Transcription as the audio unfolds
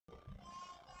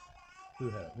Who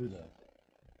that? Who that?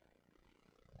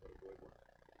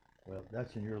 Well,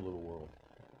 that's in your little world.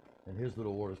 And his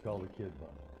little world is called the kid bun.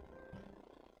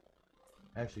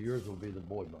 Actually, yours will be the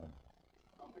boy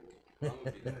bun.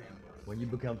 When you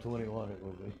become 21, it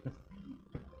will be.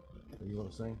 You want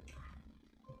to sing?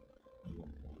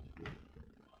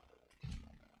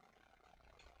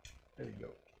 There you go.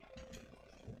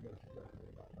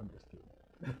 I'm just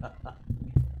kidding.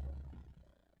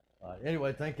 All right,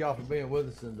 anyway, thank y'all for being with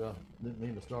us, and didn't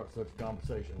mean to start such a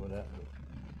conversation with that. But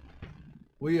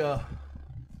we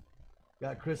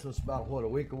got Christmas about, what, a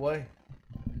week away?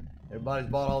 Everybody's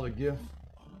bought all the gifts?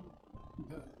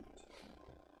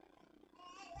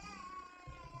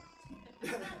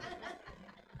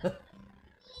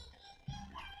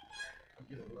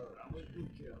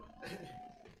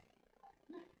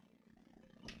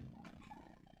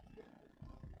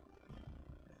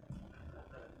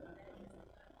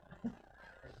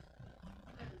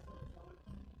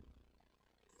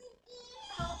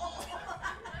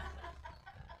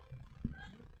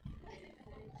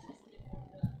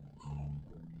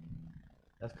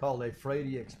 That's called a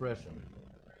Frady expression.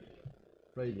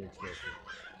 Frady expression.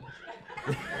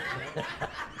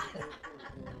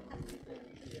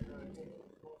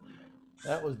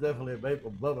 That was definitely a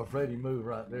Bubba Frady move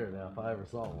right there now, if I ever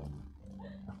saw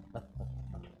one.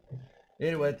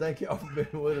 Anyway, thank y'all for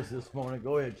being with us this morning.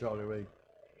 Go ahead, Charlie Ray.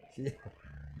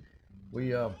 We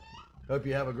hope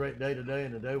you have a great day today,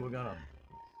 and today we're going to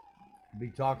be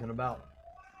talking about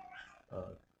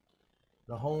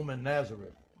the home in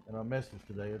Nazareth. In our message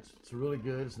today, it's really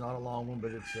good. It's not a long one,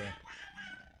 but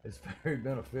it's very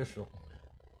beneficial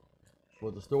for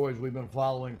the stories we've been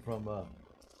following from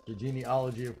the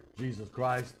genealogy of Jesus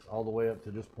Christ all the way up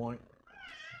to this point.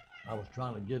 I was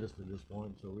trying to get us to this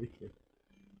point so we could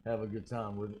have a good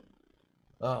time with it.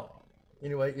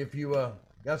 Anyway, if you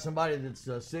got somebody that's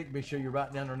sick, be sure you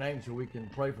write down their name so we can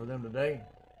pray for them today.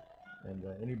 And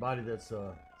anybody that's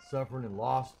suffering and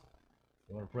lost,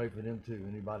 I want to pray for them too.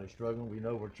 Anybody struggling, we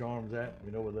know where Charm's at.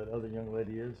 We know where that other young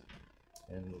lady is.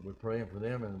 And we're praying for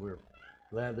them, and we're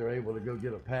glad they're able to go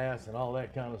get a pass and all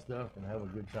that kind of stuff and have a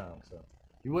good time. So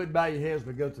if you would bow your heads,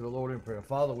 we go to the Lord in prayer.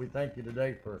 Father, we thank you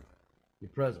today for your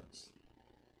presence.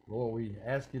 Lord, we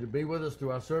ask you to be with us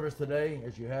through our service today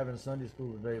as you have in Sunday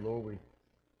school today, Lord.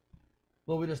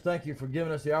 We just thank you for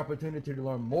giving us the opportunity to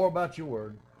learn more about your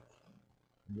word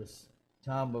in this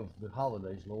time of the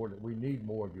holidays, Lord, that we need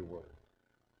more of your word.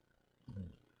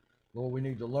 Lord, we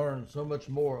need to learn so much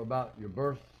more about your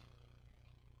birth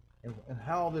and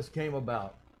how this came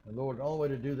about. And Lord, the only way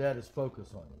to do that is focus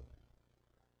on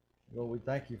you. Lord, we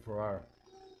thank you for our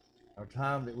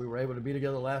time that we were able to be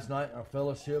together last night, our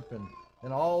fellowship,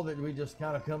 and all that we just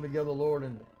kind of come together, Lord,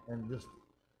 and just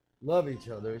love each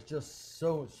other. It's just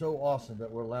so awesome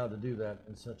that we're allowed to do that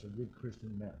in such a good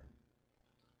Christian manner.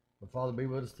 But Father, be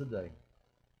with us today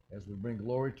as we bring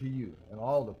glory to you and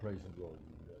all the praise and glory to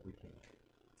you that we can.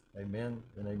 Amen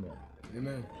and amen.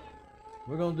 Amen.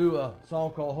 We're going to do a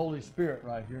song called Holy Spirit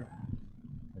right here.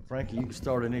 And Frankie, you can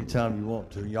start any time you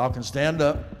want to. Y'all can stand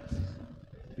up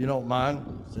if you don't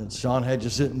mind, since Sean had you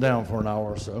sitting down for an hour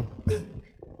or so.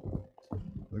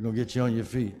 We're going to get you on your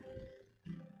feet.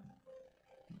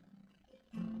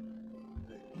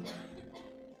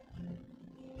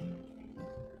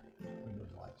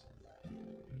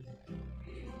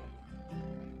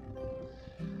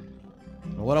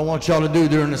 What I want y'all to do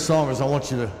during this song is I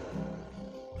want you to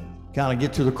kind of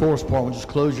get to the chorus part and just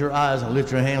close your eyes and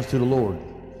lift your hands to the Lord,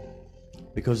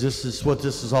 because this is what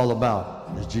this is all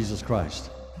about, is Jesus Christ.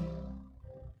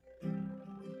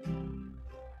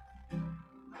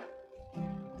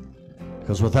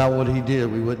 Because without what he did,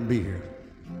 we wouldn't be here.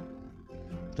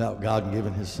 Without God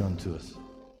giving his son to us.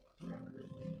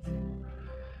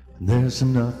 There's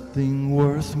nothing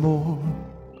worth more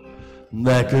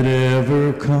that could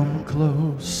ever come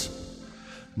close.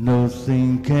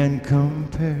 Nothing can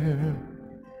compare.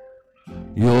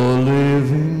 Your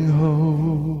living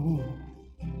hope.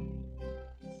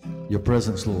 Your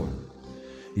presence, Lord.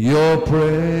 Your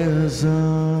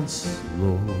presence,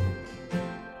 Lord.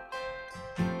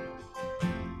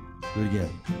 Do it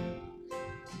again.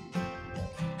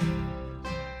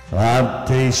 I've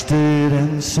tasted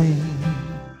and seen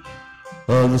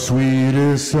of the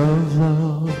sweetest of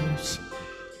loves,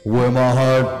 where my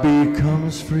heart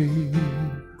becomes free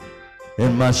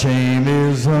and my shame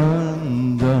is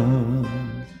undone.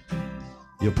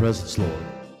 Your presence, Lord.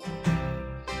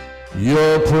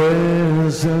 Your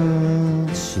presence,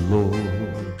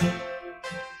 Lord.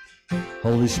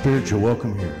 Holy Spirit, you're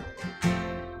welcome here.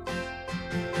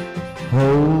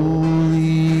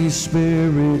 Holy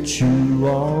Spirit, you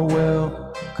are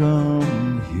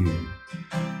welcome here.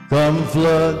 Come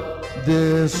flood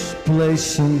this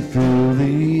place and fill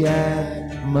the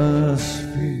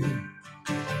atmosphere.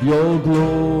 Your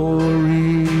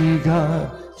glory,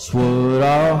 God, is what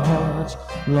our hearts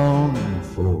long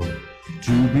for,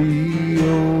 to be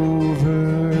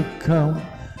overcome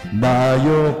by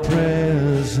your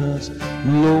presence,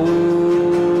 Lord.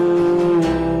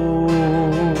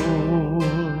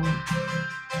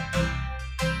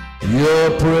 Your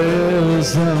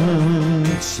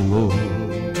presence, Lord.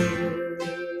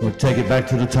 We'll take it back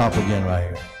to the top again right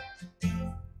here.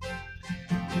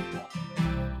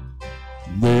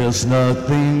 There's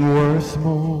nothing worth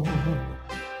more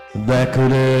that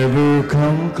could ever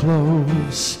come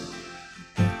close,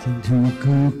 nothing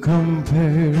to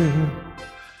compare.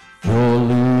 Your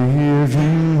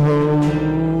living hope.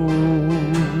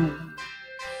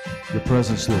 Your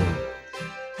presence, Lord.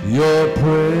 Your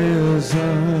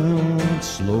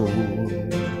presence,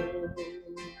 Lord.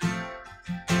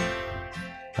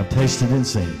 I've tasted and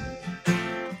seen.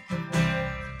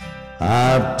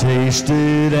 I've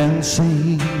tasted and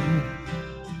seen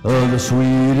of the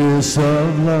sweetest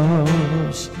of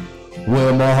loves,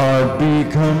 where my heart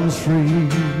becomes free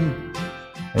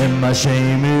and my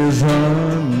shame is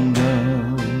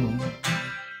undone.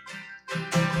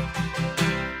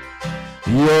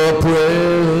 Your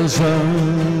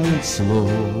presence,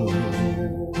 Lord.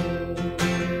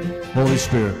 Holy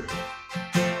Spirit.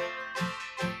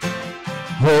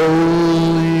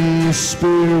 Holy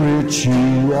Spirit,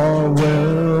 you are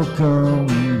welcome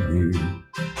here.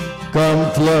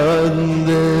 Come flood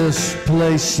this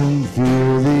place and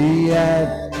fill the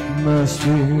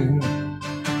atmosphere.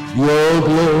 Your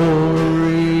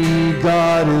glory,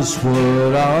 God, is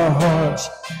what our hearts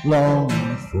long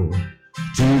for,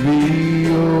 to be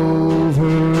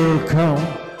overcome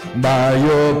by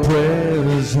your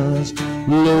presence,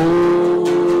 Lord.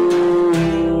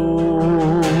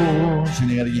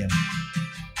 Sing it again.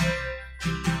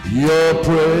 Your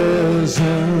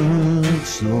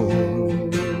presence,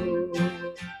 Lord.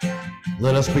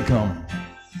 Let us become.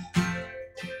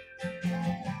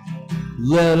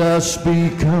 Let us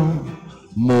become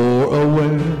more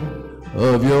aware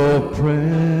of your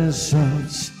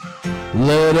presence.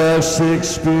 Let us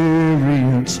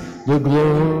experience the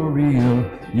glory of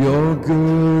your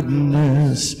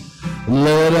goodness.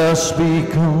 Let us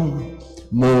become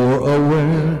more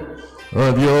aware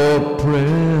of your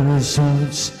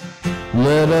presence.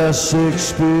 Let us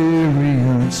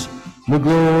experience the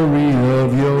glory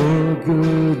of your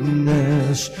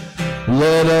goodness.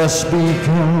 Let us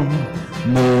become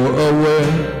more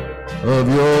aware of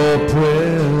your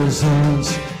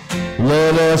presence.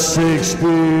 Let us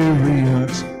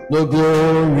experience the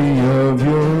glory of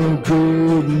your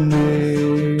goodness.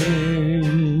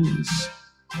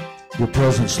 Your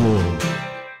presence, Lord.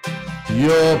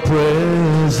 Your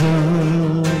presence,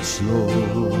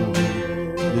 Lord.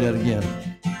 Do that again.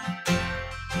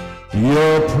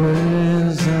 Your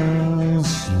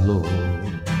presence, Lord.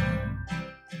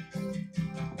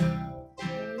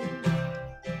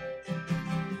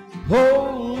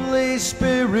 Holy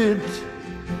Spirit,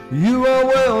 you are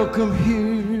welcome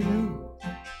here.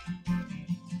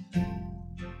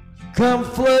 Come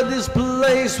flood this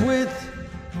place with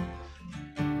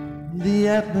the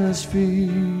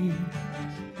atmosphere.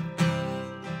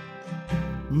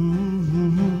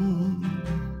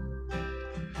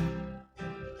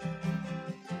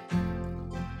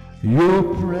 Your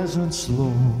presence,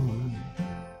 Lord,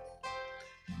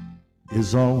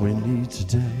 is all we need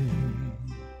today.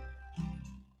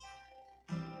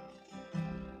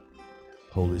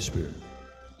 Holy Spirit.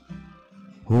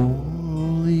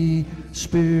 Holy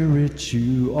Spirit,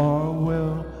 you are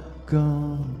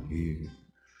welcome here.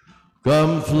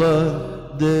 Come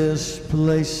flood this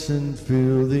place and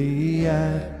fill the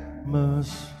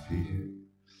atmosphere.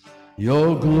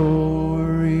 Your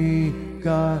glory,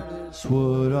 God, is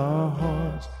what our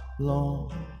hearts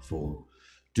long for,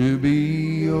 to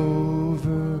be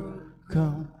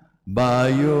overcome by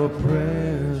your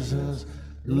presence,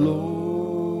 Lord.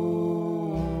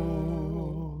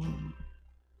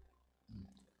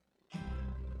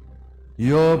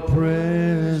 Your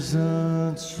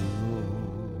presence, Lord.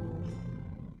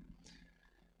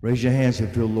 Raise your hands and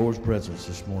feel the Lord's presence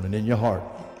this morning in your heart,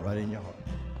 right in your heart.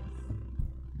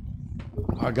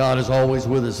 Our God is always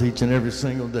with us each and every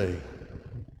single day.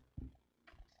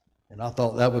 And I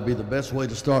thought that would be the best way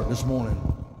to start this morning,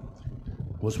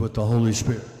 was with the Holy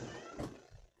Spirit.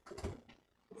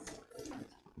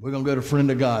 We're going to go to Friend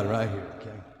of God right here, okay?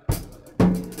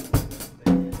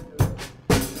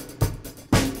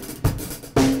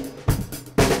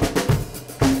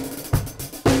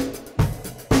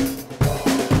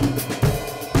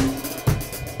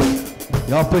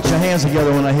 Y'all put your hands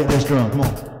together when I hit this drum. Come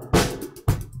on.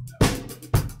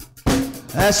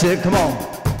 That's it. Come on.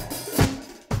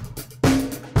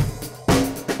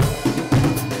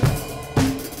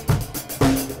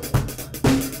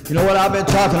 You know what I've been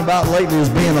talking about lately is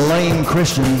being a lame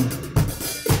Christian.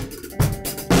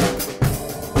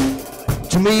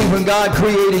 To me, when God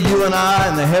created you and I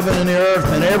and the heaven and the earth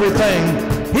and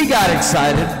everything, he got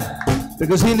excited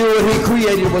because he knew what he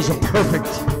created was a perfect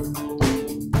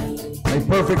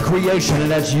creation, and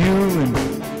that's you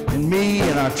and me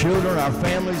and our children, our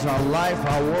families, our life,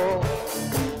 our world.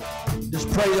 Just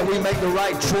pray that we make the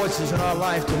right choices in our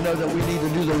life to know that we need to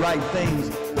do the right things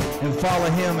and follow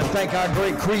him, and thank our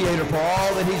great creator for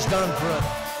all that he's done for us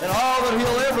and all that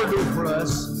he'll ever do for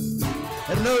us,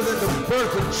 and know that the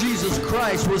birth of Jesus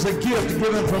Christ was a gift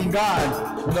given from God,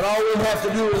 and that all we have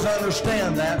to do is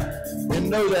understand that and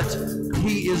know that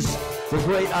he is the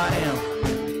great I am.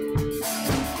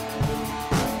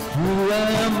 Who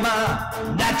am I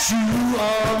that you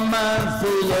are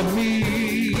mindful of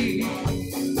me,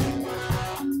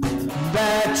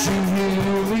 that you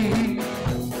hear me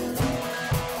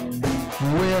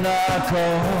when I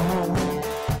call?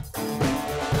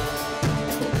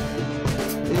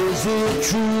 Is it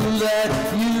true that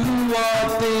you are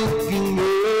thinking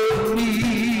of me,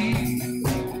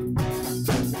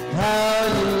 how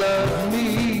you love me?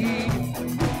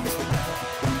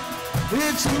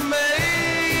 It's amazing,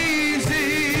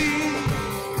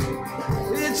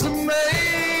 it's amazing.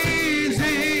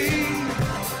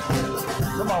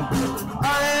 Come on. I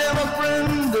am a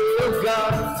friend of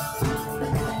God.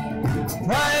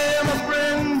 I am a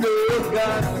friend of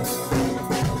God.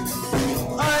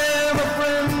 I am a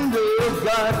friend of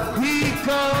God. He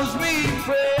calls me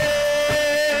friend.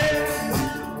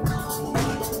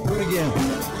 Do it again.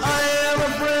 I am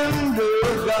a friend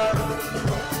of God.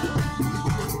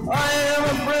 I am a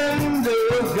friend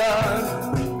of God.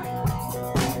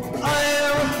 I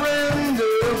am a friend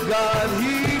of God.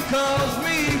 He calls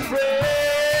me friend.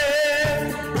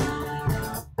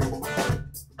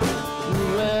 Who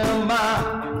am I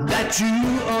that you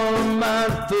are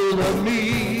mindful of me,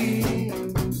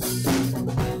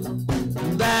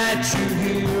 that you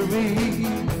hear me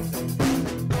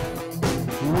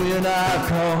when I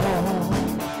call?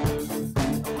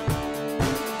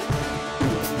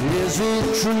 Is it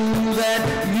true that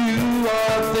you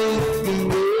are thinking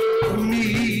of me,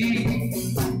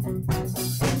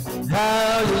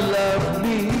 how you love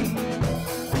me?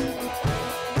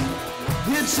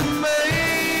 It's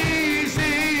amazing,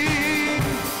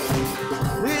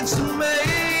 it's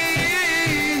amazing,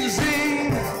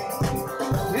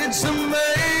 it's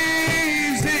amazing,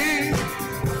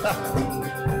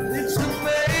 it's amazing.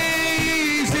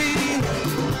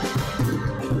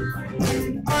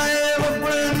 I am a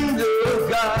friend of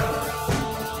God.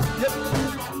 Yep,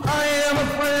 I am a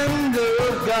friend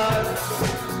of God.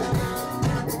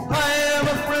 I am a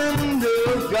friend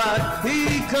of God. He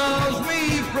calls me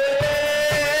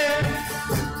friend.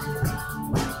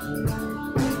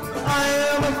 I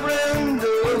am a friend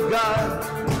of God.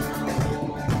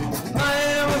 I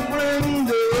am a friend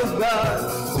of God.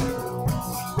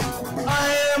 I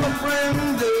am a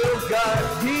friend of God.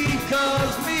 He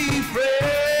calls me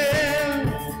friend.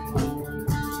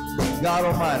 God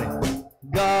Almighty,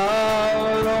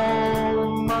 God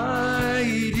Almighty,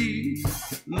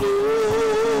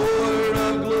 Lord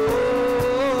of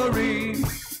glory,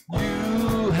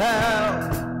 you have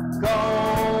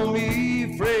called me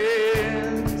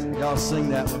friend. Y'all sing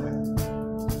that with me.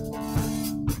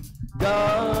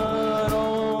 God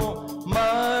Almighty,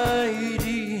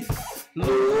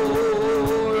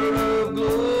 Lord of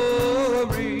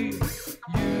glory,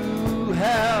 you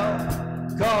have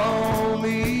called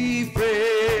me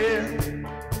friend.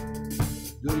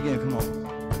 Do it again, come on.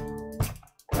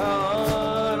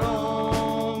 God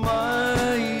Almighty,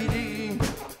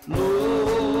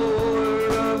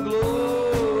 Lord of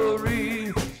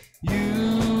glory,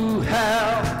 you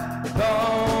have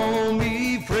called me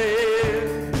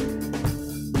friend.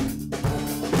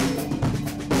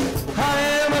 I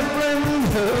am a friend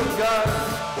of God.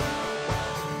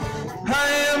 I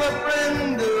am a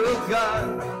friend of God.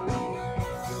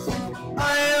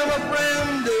 I am a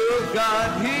friend of God.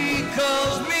 He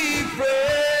calls me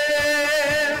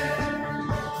friend.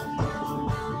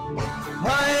 I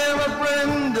am a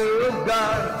friend of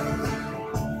God.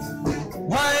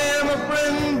 I am a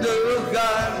friend of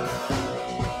God.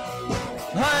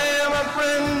 I am a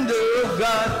friend of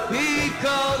God. He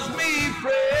calls me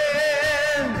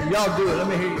friend. Y'all do it. Let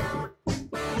me hear you.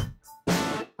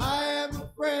 I am a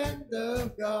friend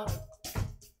of God.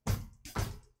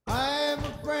 I am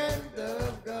a friend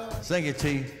of God. Sing it,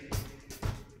 T.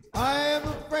 I am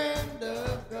a friend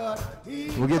of God.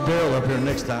 We'll get Daryl up here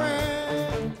next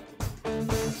time.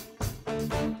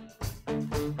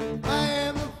 I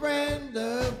am a friend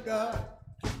of God.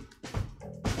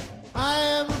 I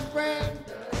am a friend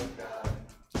of God.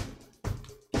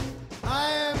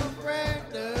 I am a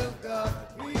friend of God.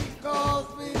 He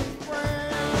calls me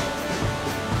friend.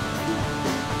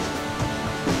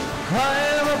 I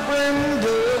am a friend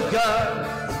of God.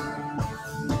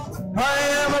 I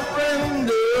am a friend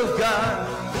of God.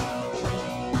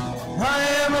 I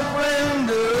am a friend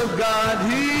of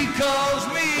God. He calls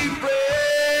me friend.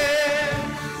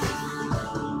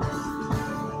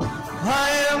 I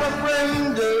am a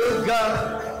friend of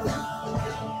God.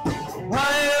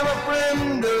 I am a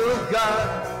friend of God.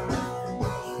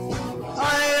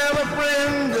 I am a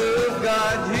friend of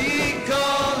God. He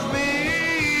calls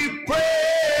me friend.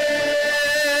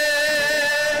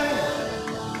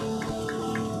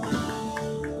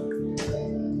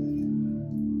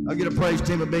 I'll get a praise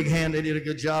team a big hand. They did a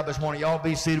good job this morning. Y'all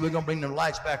be seated. We're going to bring them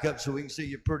lights back up so we can see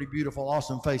your pretty, beautiful,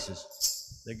 awesome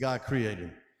faces that God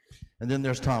created. And then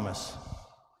there's Thomas.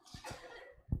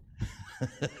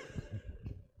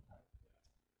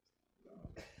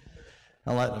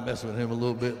 I like to mess with him a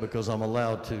little bit because I'm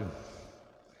allowed to.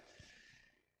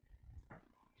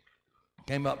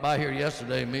 Came up by here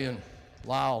yesterday, me and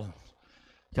Lyle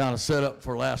kind of set up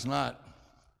for last night.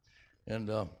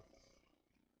 And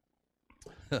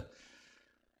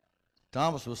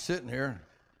Thomas was sitting here,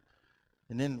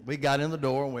 and then we got in the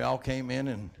door and we all came in,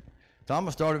 and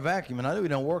Thomas started vacuuming. I knew he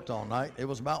done worked all night. It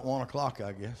was about 1 o'clock,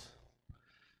 I guess.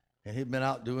 And he'd been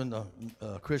out doing the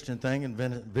Christian thing and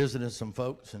visiting some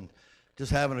folks and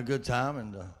just having a good time.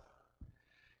 And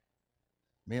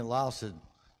me and Lyle said,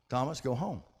 Thomas, go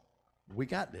home. We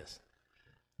got this.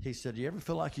 He said, you ever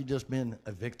feel like you just been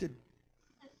evicted?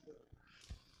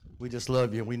 We just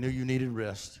love you. We knew you needed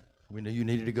rest. We knew you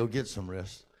needed to go get some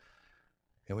rest.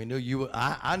 And we knew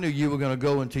I knew you were going to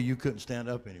go until you couldn't stand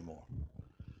up anymore.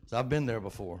 So I've been there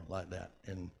before like that.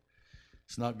 And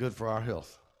it's not good for our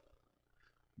health.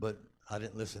 But I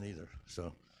didn't listen either.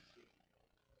 So,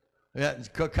 yeah,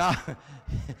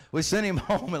 we sent him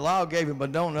home, and Lyle gave him a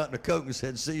donut and a Coke and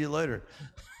said, see you later.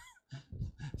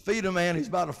 Feed him, man. He's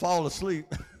about to fall asleep.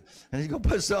 And he's going to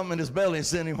put something in his belly and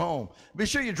send him home. Be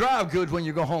sure you drive good when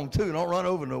you go home, too. Don't run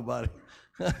over nobody.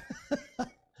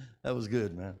 That was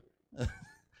good, man.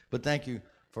 But thank you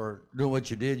for doing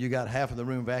what you did. You got half of the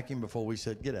room vacuumed before we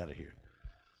said, get out of here.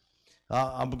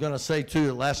 I'm going to say, too,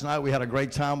 that last night we had a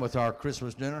great time with our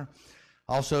Christmas dinner.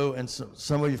 Also, and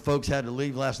some of you folks had to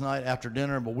leave last night after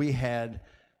dinner, but we had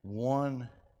one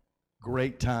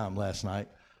great time last night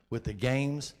with the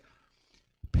games.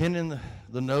 Pinning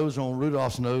the nose on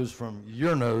Rudolph's nose from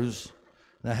your nose.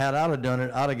 Now, had I have done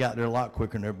it, I'd have got there a lot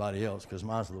quicker than everybody else because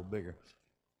mine's a little bigger.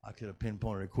 I could have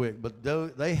pinpointed it quick. But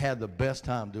they had the best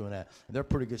time doing that. And they're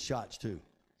pretty good shots, too.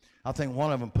 I think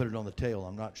one of them put it on the tail.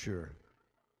 I'm not sure.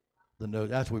 The nose.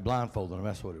 That's we blindfolded them.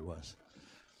 That's what it was.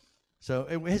 So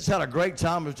it's had a great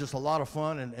time. It was just a lot of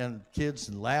fun and kids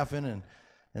and laughing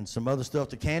and some other stuff.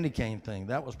 The candy cane thing,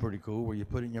 that was pretty cool where you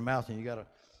put it in your mouth and you got to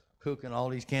cook and all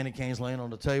these candy canes laying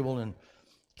on the table and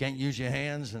can't use your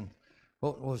hands. And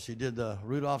what was you did the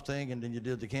Rudolph thing and then you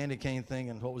did the candy cane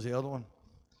thing and what was the other one?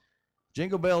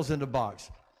 Jingle bells in the box.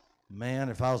 Man,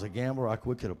 if I was a gambler,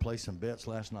 we could have placed some bets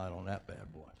last night on that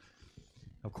bad boy.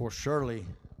 Of course, Shirley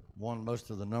won most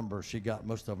of the numbers. She got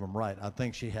most of them right. I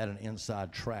think she had an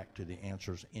inside track to the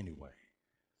answers anyway.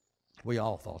 We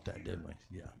all thought that, didn't we?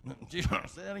 Yeah. Do you want to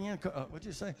say that again? What'd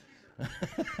you say?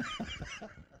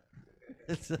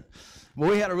 Well,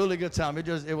 we had a really good time. It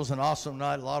was an awesome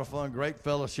night, a lot of fun, great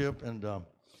fellowship, and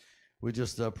we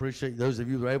just appreciate those of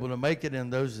you who were able to make it,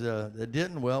 and those that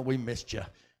didn't, well, we missed you.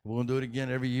 We're going to do it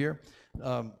again every year.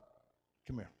 Come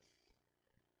here.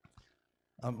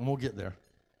 We'll get there.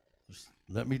 Just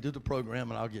let me do the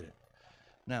program, and I'll get it.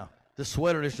 Now, this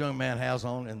sweater this young man has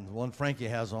on and the one Frankie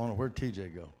has on, where'd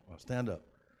TJ go? Well, stand up.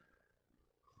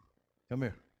 Come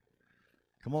here.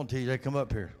 Come on, TJ, come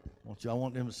up here. I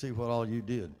want them to see what all you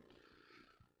did.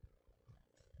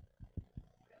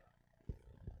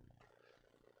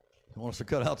 You want us to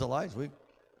cut out the lights? We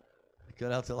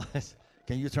cut out the lights.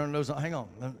 Can you turn those on? Hang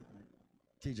on.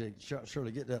 TJ,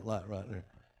 surely get that light right there.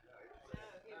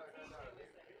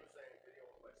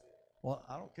 Well,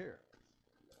 I don't care.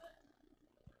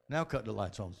 Now cut the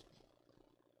lights on.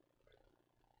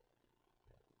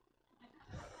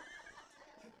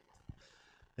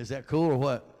 Is that cool or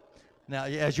what? Now,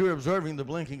 as you're observing the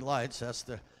blinking lights, that's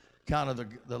the kind of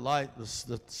the light,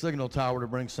 the signal tower to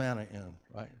bring Santa in,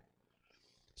 right?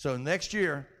 So next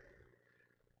year,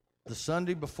 the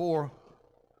Sunday before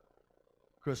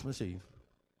Christmas Eve.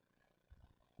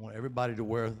 I want everybody to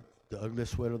wear the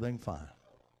ugliest sweater they can find.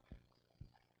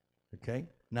 Okay?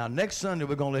 Now, next Sunday,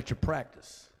 we're going to let you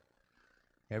practice.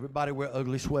 Everybody wear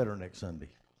ugly sweater next Sunday.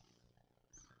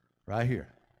 Right here.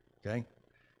 Okay?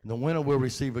 And the winner will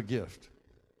receive a gift.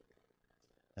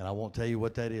 And I won't tell you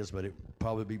what that is, but it will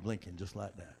probably be blinking just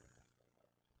like that.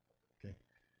 Okay?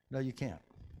 No, you can't.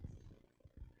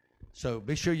 So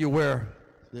be sure you wear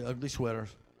the ugly sweaters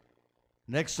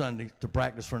next Sunday to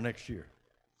practice for next year.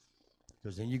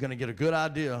 Because then you're going to get a good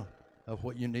idea of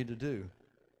what you need to do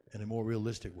in a more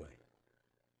realistic way.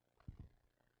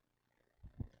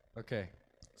 Okay,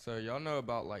 so y'all know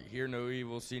about like hear no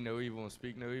evil, see no evil, and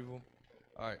speak no evil?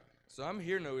 All right, so I'm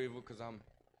hear no evil because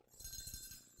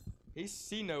he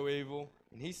see no evil,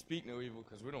 and he speak no evil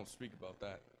because we don't speak about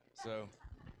that. So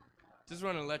just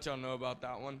want to let y'all know about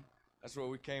that one. That's what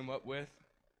we came up with.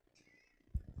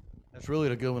 That's really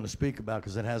a good one to speak about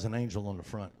because it has an angel on the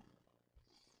front.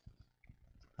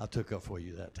 I took up for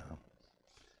you that time.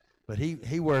 But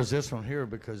he wears this one here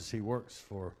because he works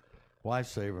for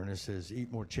Lifesaver, and it says,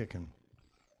 eat more chicken.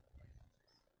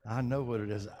 I know what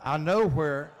it is. I know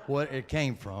what it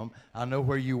came from. I know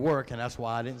where you work, and that's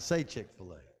why I didn't say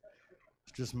Chick-fil-A.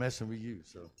 It's just messing with you,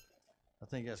 so I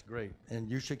think that's great. And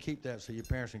you should keep that so your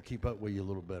parents can keep up with you a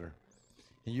little better.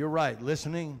 And you're right,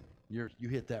 listening, you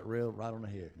hit that rail right on the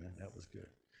head, man. That was good.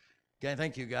 Okay,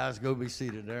 thank you, guys. Go be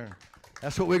seated there.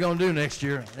 That's what we're going to do next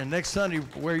year. And next Sunday,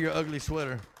 wear your ugly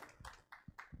sweater.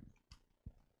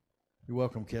 You're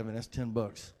welcome, Kevin. That's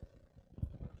 $10.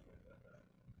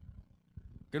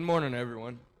 Good morning,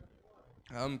 everyone.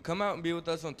 Come out and be with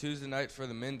us on Tuesday nights for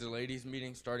the men's and ladies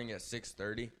meeting starting at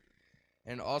 6:30.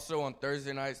 And also on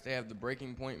Thursday nights, they have the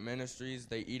Breaking Point Ministries.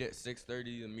 They eat at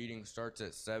 6:30. The meeting starts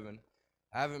at 7.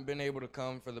 I haven't been able to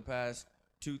come for the past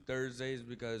 2 Thursdays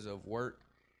because of work,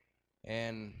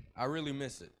 and I really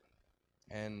miss it.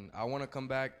 And I want to come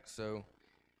back, so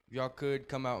if y'all could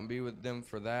come out and be with them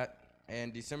for that.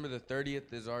 And December the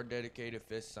 30th is our dedicated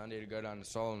 5th Sunday to go down to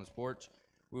Solomon's Porch.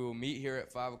 We will meet here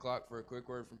at 5 o'clock for a quick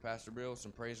word from Pastor Bill,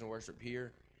 some praise and worship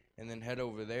here, and then head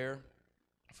over there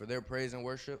for their praise and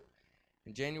worship.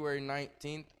 And January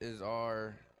 19th is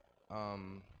our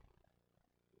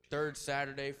third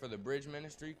Saturday for the Bridge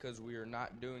Ministry because we are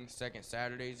not doing second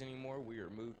Saturdays anymore. We are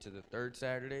moved to the third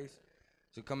Saturdays.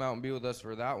 So come out and be with us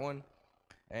for that one.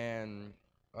 And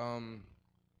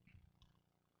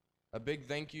a big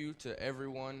thank you to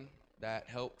everyone that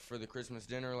helped for the Christmas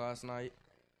dinner last night.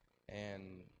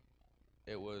 And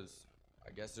it was,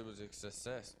 I guess it was a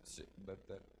success.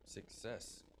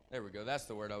 Success. There we go. That's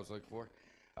the word I was looking for.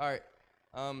 All right.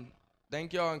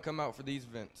 Thank y'all and come out for these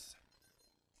events.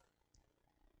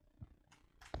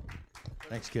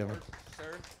 Thanks, Kevin.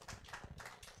 Sir?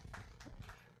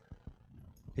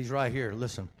 He's right here.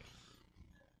 Listen.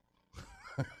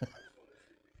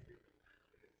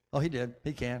 Oh, he did.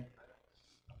 He can.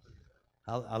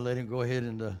 I'll let him go ahead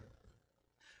and.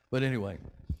 But anyway,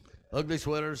 ugly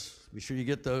sweaters. Be sure you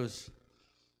get those.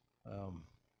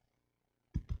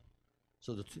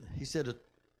 So he said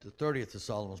the 30th is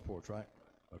Solomon's Porch, right?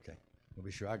 Okay. I'll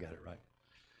be sure I got it right.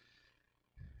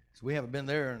 So we haven't been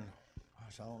there in,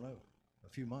 gosh, I don't know, a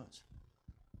few months.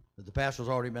 But the pastor's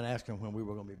already been asking when we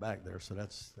were going to be back there, so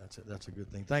that's a good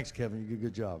thing. Thanks, Kevin. You did a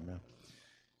good job, man.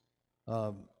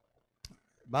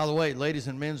 By the way, ladies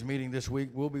and men's meeting this week,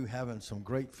 we'll be having some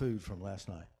great food from last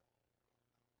night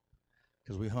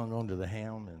because we hung on to the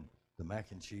ham and the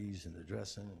mac and cheese and the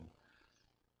dressing and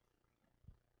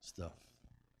stuff.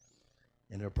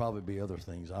 And there'll probably be other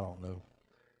things. I don't know.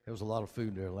 There was a lot of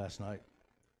food there last night.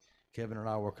 Kevin and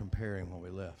I were comparing when we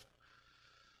left.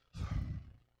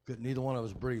 Neither one of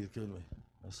us breathe, could we?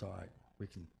 That's all right.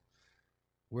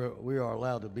 We are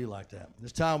allowed to be like that.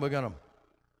 This time we're going to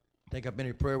take up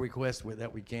any prayer requests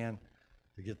that we can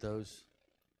to get those.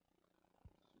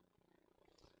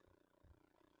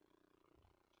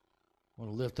 I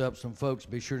want to lift up some folks.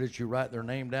 Be sure that you write their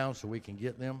name down so we can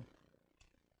get them.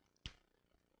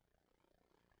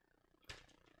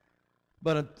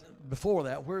 But before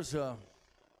that, where's come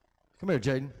here,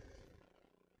 Jaden.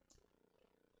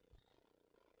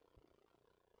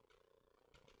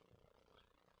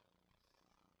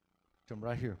 Come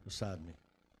right here beside me.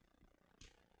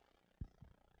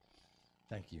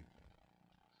 Thank you.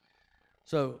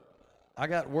 So I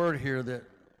got word here that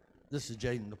this is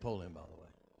Jaden Napoleon, by the way.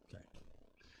 Okay.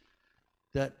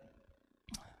 That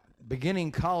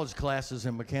beginning college classes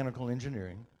in mechanical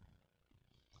engineering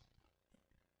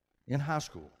in high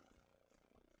school.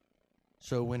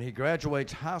 So when he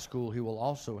graduates high school, he will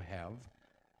also have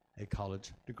a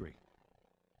college degree.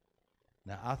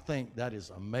 Now, I think that is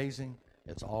amazing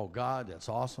It's all God. That's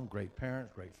awesome. Great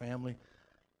parents, great family.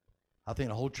 I think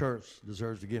the whole church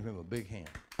deserves to give him a big hand.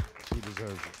 He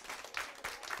deserves it.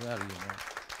 Proud of you,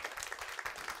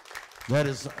 man.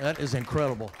 That is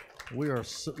incredible. We are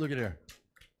so, look at there.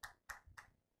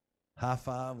 High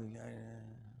five.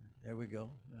 There we go.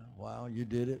 Wow, you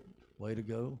did it. Way to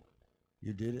go.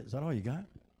 You did it. Is that all you got?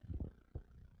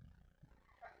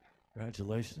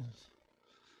 Congratulations.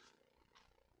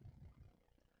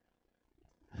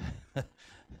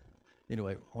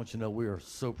 Anyway, I want you to know we are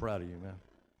so proud of you, man.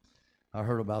 I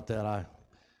heard about that.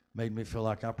 Made me feel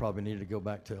like I probably needed to go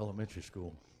back to elementary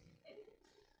school.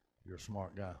 You're a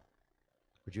smart guy.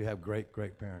 But you have great,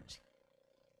 great parents.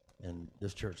 And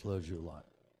this church loves you a lot.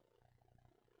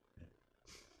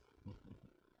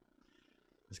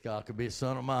 This guy could be a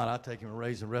son of mine. I'd take him and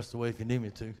raise him the rest of the way if you need me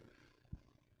to.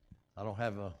 I don't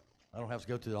have to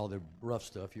go through all the rough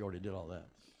stuff. You already did all that.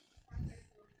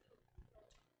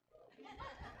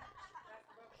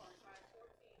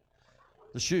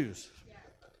 The shoes.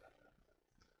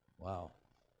 Wow.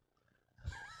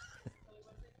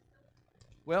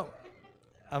 Well,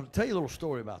 I'll tell you a little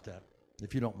story about that,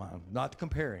 if you don't mind. Not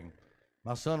comparing.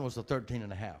 My son was a 13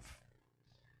 and a half.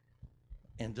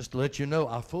 And just to let you know,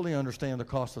 I fully understand the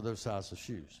cost of those sizes of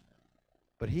shoes.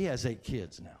 But he has 8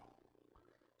 kids now.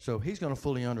 So he's going to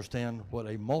fully understand what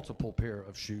a multiple pair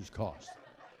of shoes cost.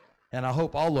 And I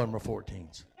hope all of them are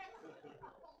 14s.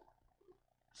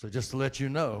 So just to let you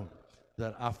know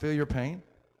that I feel your pain.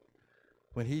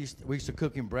 When we used to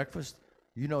cook him breakfast,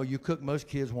 you know, you cook most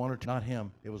kids one or two, not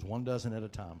him. It was 1 dozen at a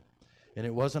time. And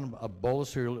it wasn't a bowl of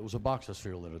cereal, it was a box of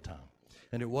cereal at a time.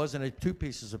 And it wasn't 2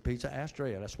 pieces of pizza. Ask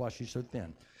Drea, that's why she's so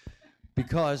thin.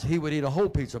 Because he would eat a whole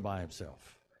pizza by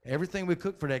himself. Everything we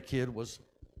cooked for that kid was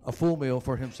a full meal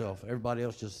for himself. Everybody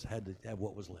else just had to have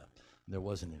what was left. There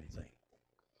wasn't anything.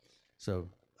 So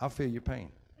I feel your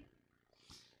pain.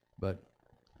 But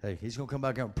hey, he's going to come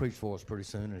back out and preach for us pretty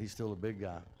soon, and he's still a big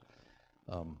guy.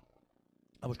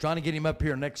 I was trying to get him up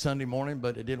here next Sunday morning,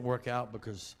 but it didn't work out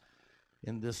because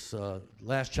in this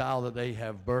last child that they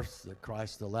have birthed, that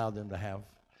Christ allowed them to have,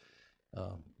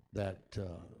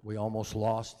 we almost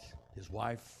lost his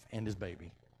wife and his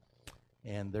baby.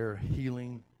 And they're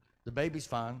healing. The baby's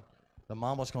fine. The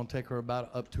mama's going to take her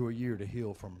about up to a year to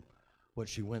heal from what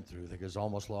she went through. I think it's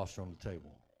almost lost her on the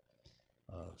table.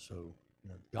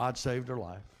 God saved her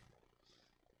life.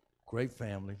 Great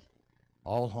family,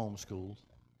 all homeschooled.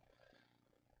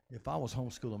 If I was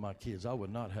homeschooling my kids, I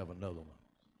would not have another one.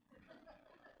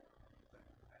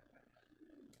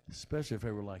 Especially if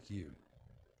they were like you.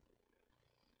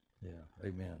 Yeah,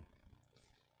 amen.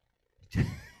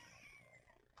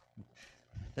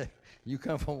 You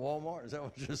come from Walmart? Is that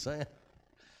what you're saying?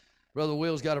 Brother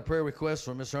Will's got a prayer request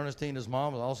from Miss Ernestine, his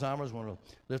mom with Alzheimer's. Want to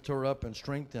lift her up in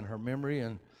strength and her memory.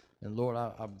 And Lord,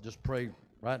 I just pray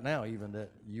right now even that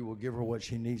you will give her what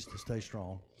she needs to stay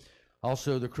strong.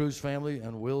 Also, the Cruz family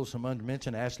and Will, someone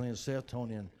mentioned, Ashley and Seth,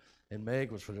 Tony and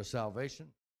Meg, was for their salvation.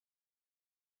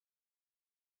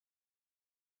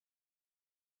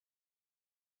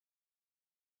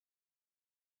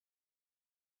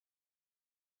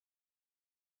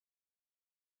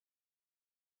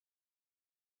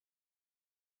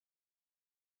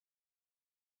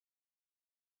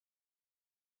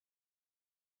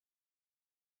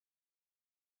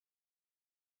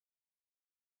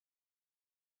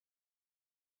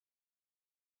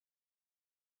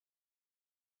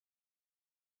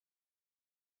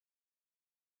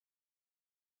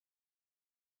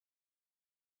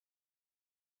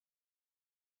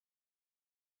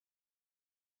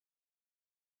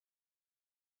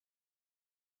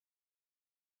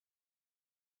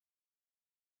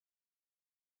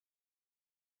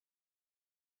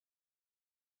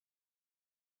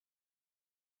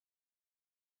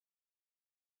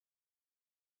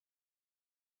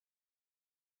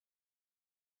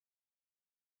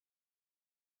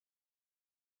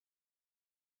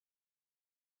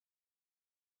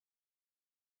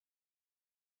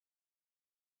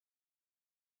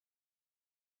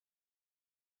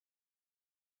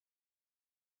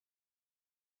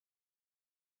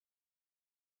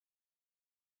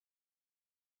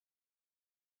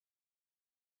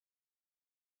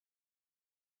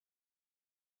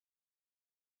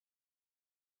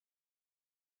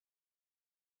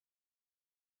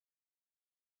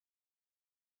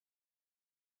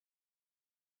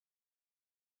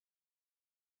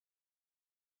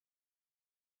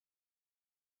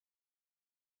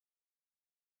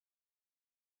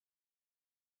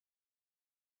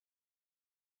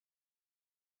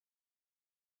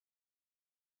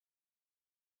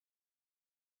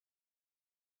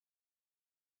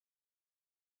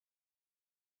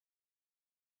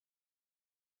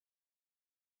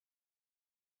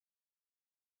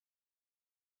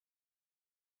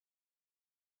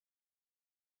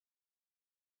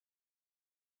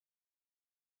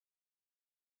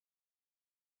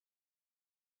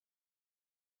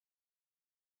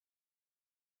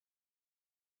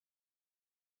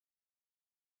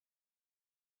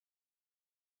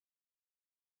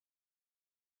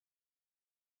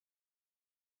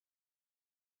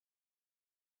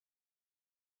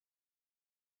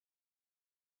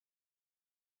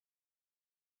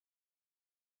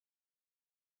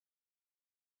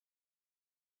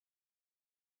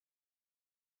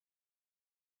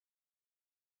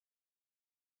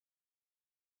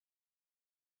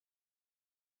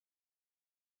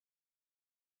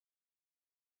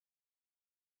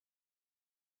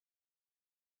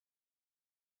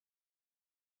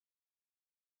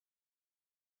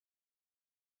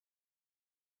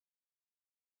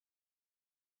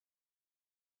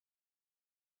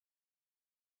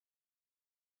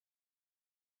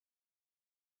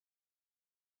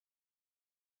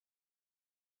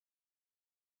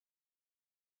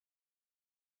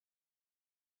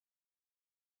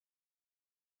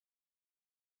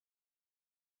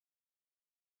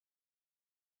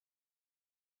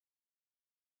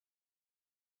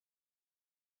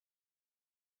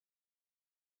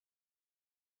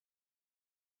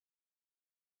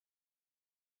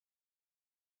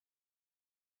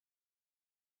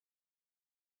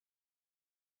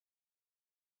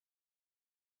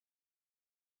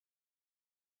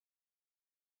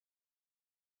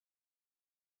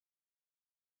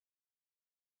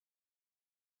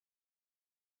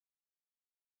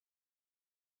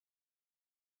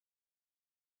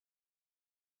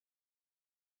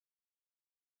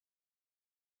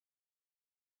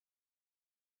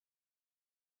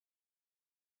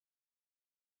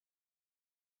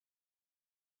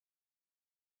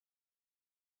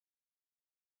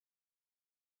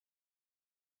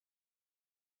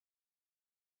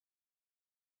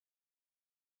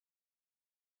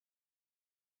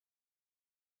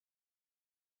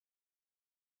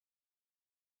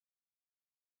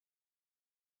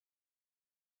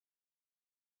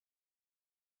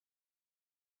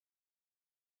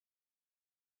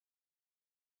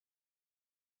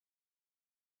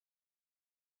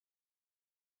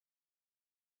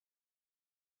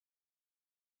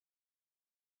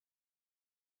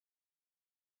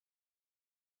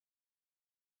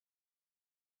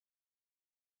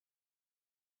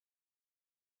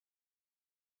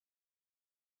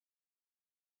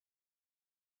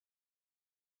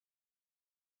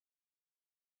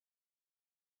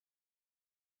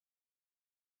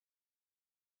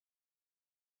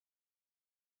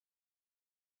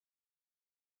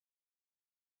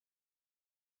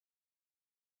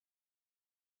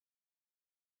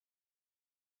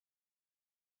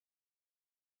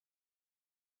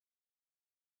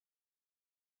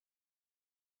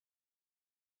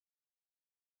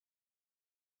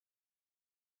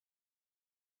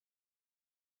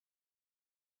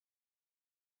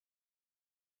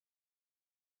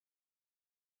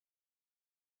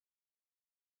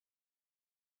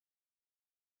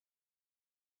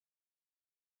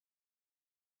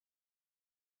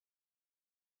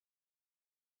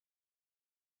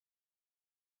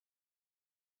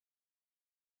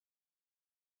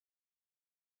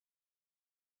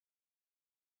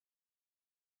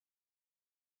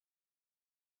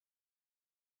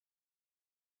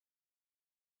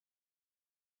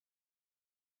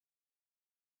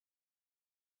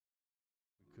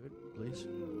 please.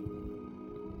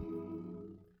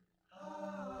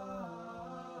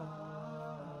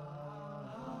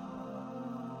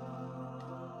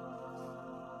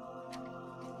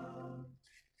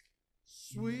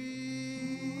 Sweet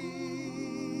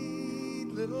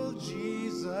little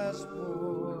Jesus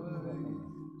boy,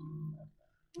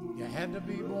 you had to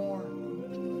be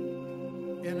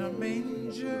born in a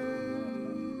manger.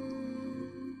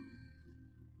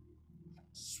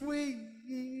 Sweet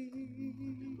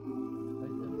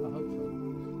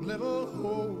little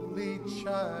holy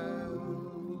child,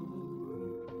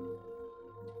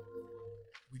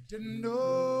 we didn't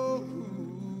know who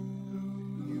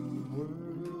you were.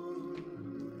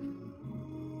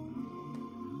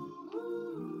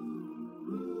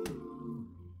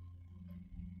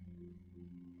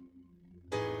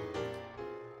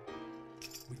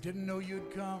 We didn't know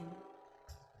you'd come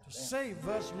to save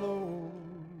us, Lord.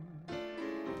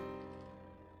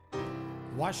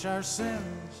 Wash our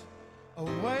sins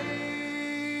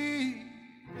away.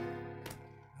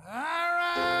 Our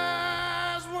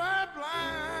eyes were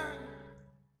blind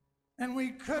and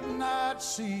we could not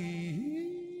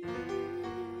see.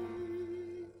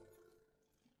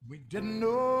 We didn't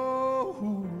know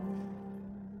who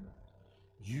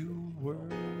you were.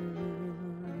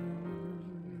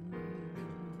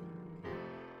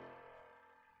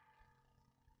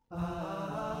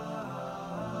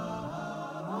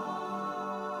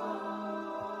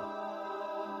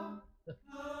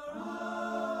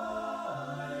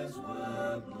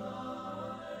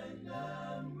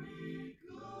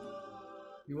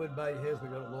 You would bow your heads, we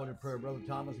go to the Lord in prayer. Brother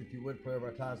Thomas, if you would, pray over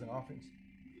our tithes and offerings.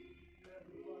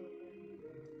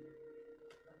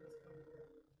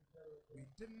 We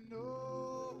didn't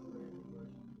know.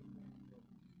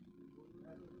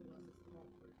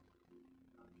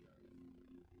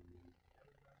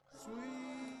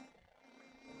 Sweet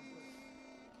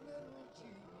little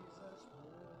Jesus.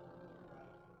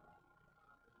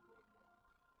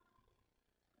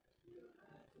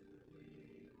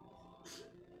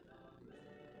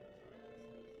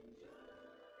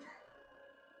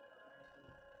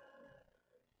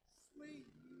 Sweet.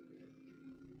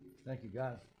 Thank you,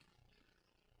 guys.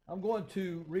 I'm going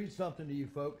to read something to you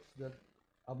folks that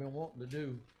I've been wanting to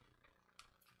do.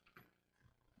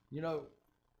 You know,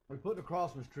 we put the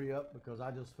Christmas tree up because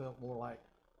I just felt more like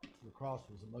the cross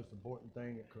was the most important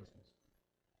thing at Christmas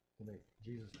to me.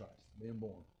 Jesus Christ, being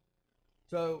born.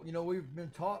 So, you know, we've been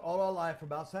taught all our life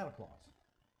about Santa Claus.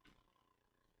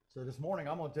 So this morning,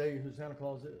 I'm going to tell you who Santa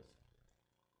Claus is.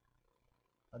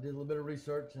 I did a little bit of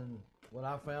research, and what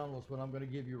I found was what I'm going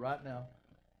to give you right now.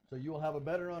 So you will have a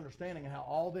better understanding of how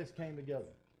all this came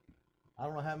together. I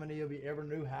don't know how many of you ever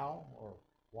knew how or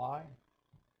why.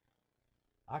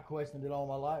 I questioned it all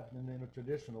my life, and in a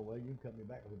traditional way, you can cut me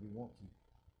back if you want to.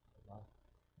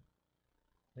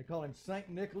 They call him Saint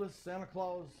Nicholas, Santa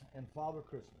Claus, and Father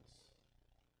Christmas.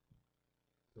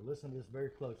 So listen to this very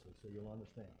closely so you'll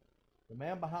understand. The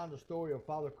man behind the story of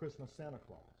Father Christmas, Santa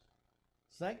Claus.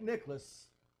 Saint Nicholas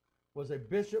was a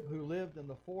bishop who lived in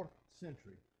the 4th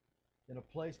century in a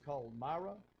place called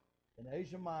Myra in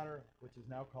Asia Minor, which is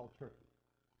now called Turkey.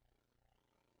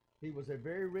 He was a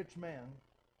very rich man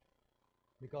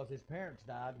because his parents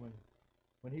died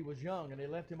when he was young, and they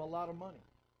left him a lot of money.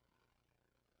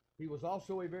 He was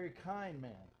also a very kind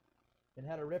man and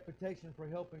had a reputation for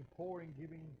helping poor and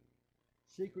giving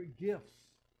secret gifts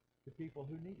to people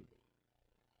who needed it.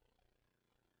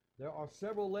 There are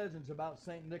several legends about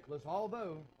St. Nicholas,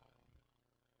 although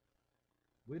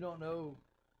we don't know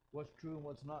what's true and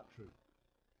what's not true.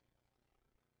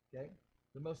 Okay?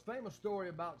 The most famous story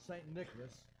about St.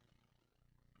 Nicholas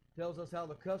tells us how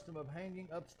the custom of hanging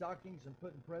up stockings and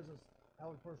putting presents,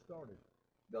 how it first started.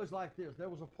 It goes like this. There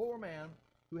was a poor man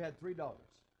who had 3 daughters.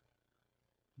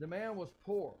 The man was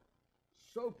poor,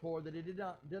 so poor that he did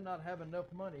not have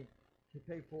enough money to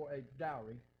pay for a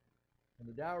dowry. And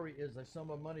the dowry is a sum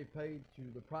of money paid to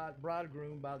the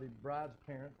bridegroom by the bride's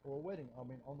parents for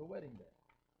on the wedding day.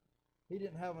 He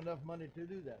didn't have enough money to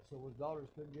do that, so his daughters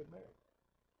couldn't get married.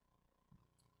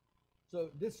 So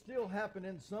this still happened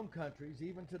in some countries,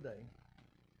 even today.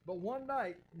 But one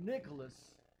night, St.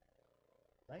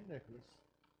 Nicholas,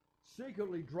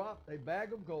 secretly dropped a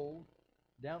bag of gold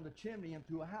down the chimney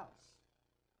into a house.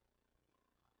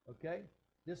 Okay?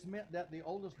 This meant that the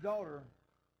oldest daughter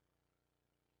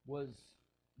was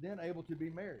then able to be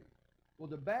married. Well,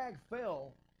 the bag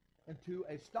fell into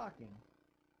a stocking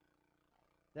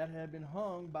that had been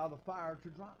hung by the fire to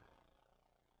dry.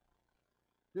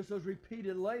 This was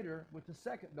repeated later with the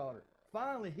second daughter.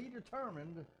 Finally, he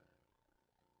determined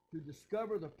to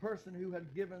discover the person who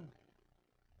had given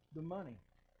the money,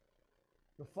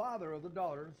 the father of the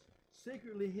daughters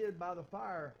secretly hid by the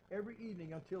fire every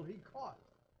evening until he caught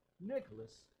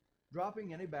Nicholas dropping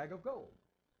in a bag of gold.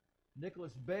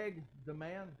 Nicholas begged the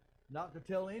man not to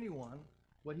tell anyone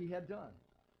what he had done,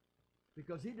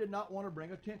 because he did not want to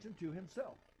bring attention to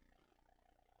himself.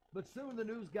 But soon the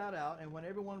news got out, and when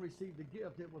everyone received the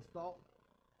gift, it was thought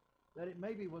that it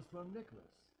maybe was from Nicholas.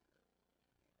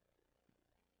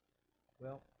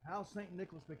 Well, how St.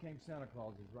 Nicholas became Santa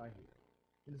Claus is right here.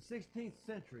 In the 16th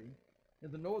century,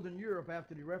 in the Northern Europe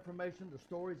after the Reformation, the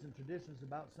stories and traditions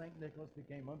about St. Nicholas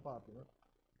became unpopular.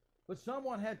 But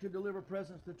someone had to deliver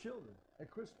presents to children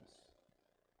at Christmas.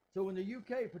 So in the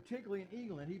UK, particularly in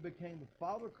England, he became the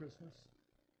Father Christmas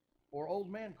or Old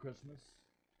Man Christmas,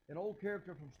 an old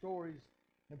character from stories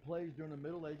and plays during the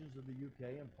Middle Ages of the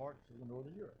UK and parts of the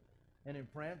Northern Europe. And in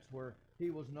France, where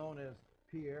he was known as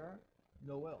Pierre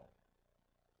Noel.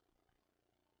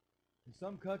 In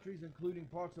some countries, including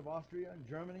parts of Austria and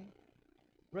Germany,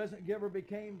 present giver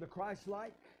became the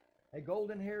Christ-like, a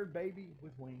golden-haired baby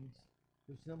with wings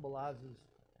who symbolizes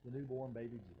the newborn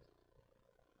baby Jesus.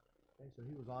 Okay, so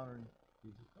he was honoring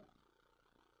Jesus Christ.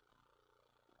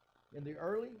 In the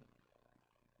early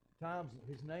times,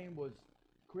 his name was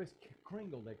Kris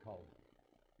Kringle, they called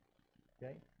him.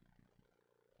 Okay?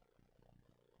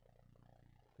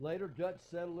 Later, Dutch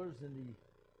settlers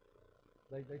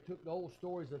they took the old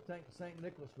stories of St.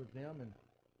 Nicholas with them, and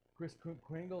Kris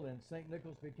Kringle and St.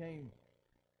 Nicholas became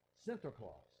Santa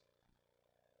Claus,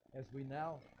 as we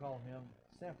now call him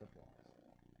Santa Claus.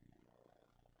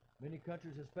 Many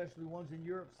countries, especially ones in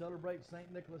Europe, celebrate St.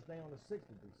 Nicholas Day on the 6th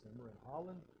of December. In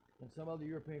Holland and some other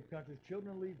European countries,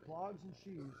 children leave clogs and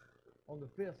shoes on the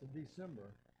 5th of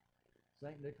December,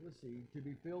 St. Nicholas Eve, to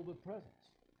be filled with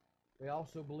presents. They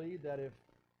also believe that if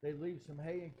they leave some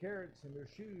hay and carrots in their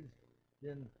shoes,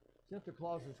 then Santa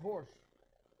Claus's horse,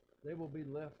 they will be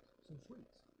left some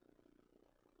sweets.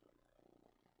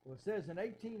 Well, it says in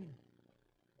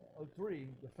 1803,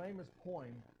 the famous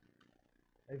poem,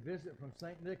 A Visit from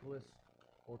St. Nicholas,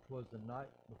 or 'Twas the Night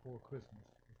Before Christmas,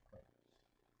 was published.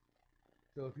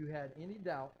 So if you had any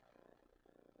doubt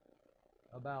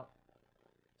about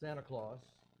Santa Claus,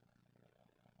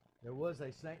 there was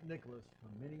a St. Nicholas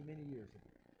from many, many years ago.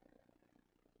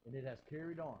 And it has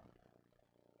carried on.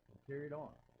 Carried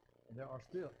on. And there are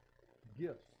still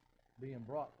gifts being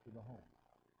brought to the home.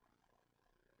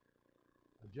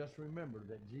 But just remember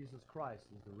that Jesus Christ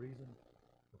is the reason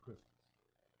for Christmas,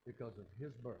 because of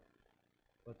his birth.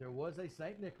 But there was a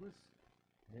St. Nicholas,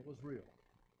 and it was real,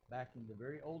 back in the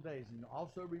very old days. And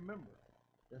also remember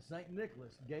that St.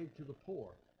 Nicholas gave to the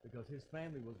poor because his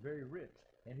family was very rich,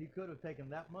 and he could have taken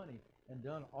that money and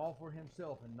done all for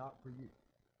himself and not for you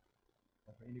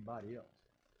or for anybody else.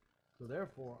 So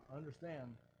therefore,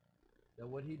 understand that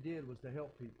what he did was to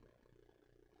help people.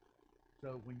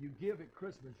 So when you give at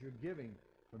Christmas, you're giving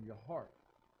from your heart.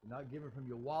 You're not giving from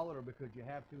your wallet or because you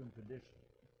have to in tradition.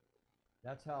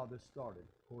 That's how this started,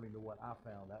 according to what I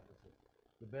found. That was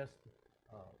the best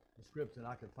description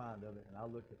I could find of it, and I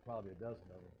looked at probably a dozen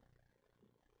of them.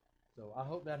 So I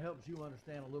hope that helps you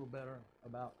understand a little better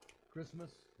about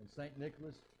Christmas and St.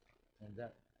 Nicholas, and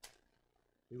that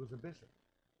he was a bishop.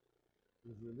 He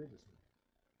was a religious man.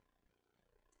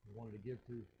 He wanted to give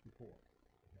to the poor.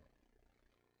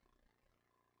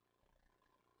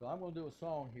 So I'm going to do a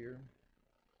song here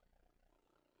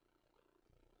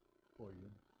for you.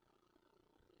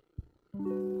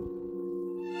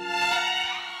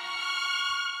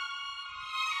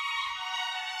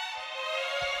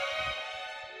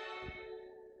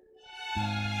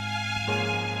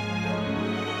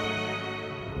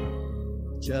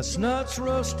 Chestnuts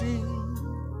roasting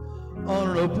on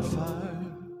an open fire,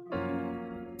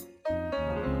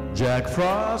 Jack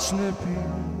Frost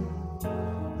nipping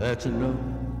at your nose,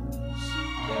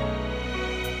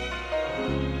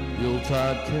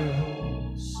 Yuletide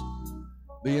carols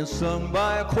being sung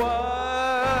by a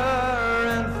choir,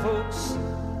 and folks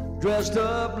dressed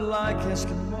up like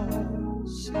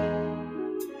Eskimos.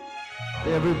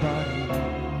 Everybody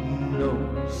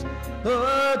knows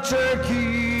a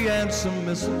turkey and some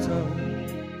mistletoe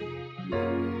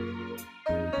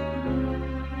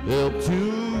help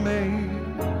to make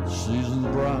season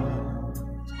bright.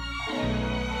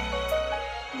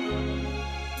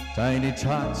 Tiny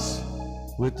tots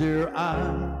with their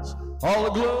eyes all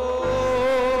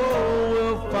aglow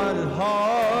will find it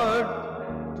hard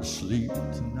to sleep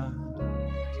tonight.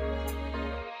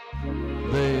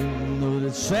 They know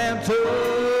that Santa's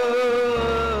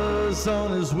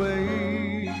on his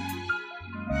way.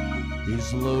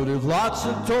 He's loaded with lots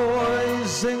of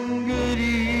toys and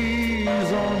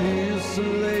goodies on his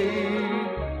sleigh.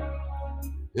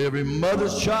 Every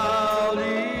mother's child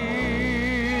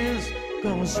is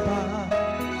gonna spy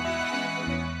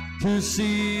to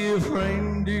see if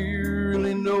reindeer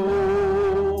really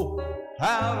know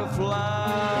how to fly.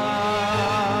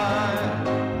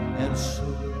 And so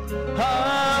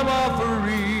I'm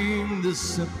offering this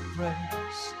simple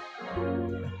praise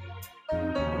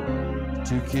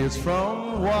to kids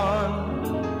from 1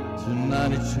 to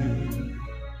 92.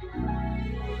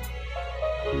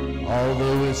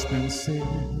 Although it's been said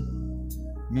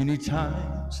many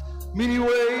times, many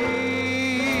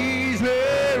ways,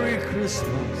 Merry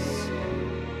Christmas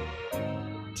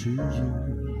to you.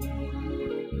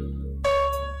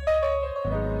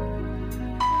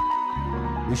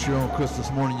 This year on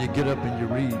Christmas morning, you get up and you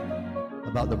read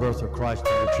about the birth of Christ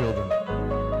to your children.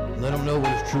 Let them know what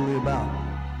it's truly about,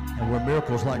 and where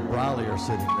miracles like Briley are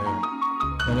sitting there,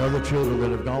 and other children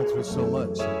that have gone through so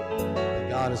much.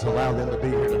 God has allowed them to be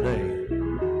here today.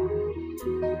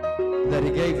 That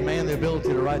He gave man the ability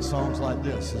to write songs like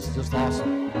this. It's just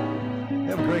awesome. We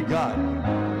have a great God.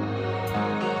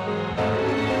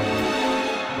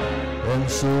 And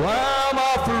so I'm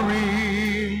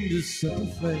offering this simple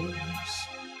face.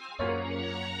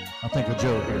 I think of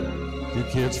Joe here. The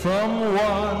kids from 1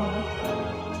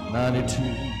 to 92.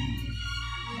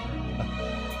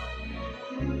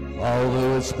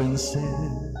 Although it's been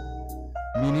said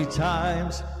many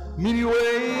times, many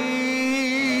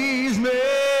ways, Merry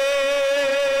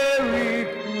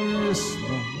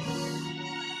Christmas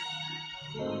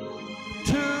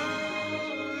to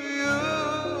you.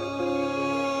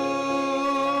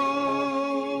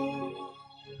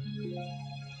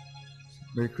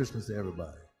 Merry Christmas to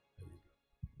everybody.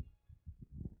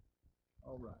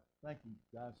 All right. Thank you,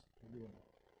 guys, for doing that.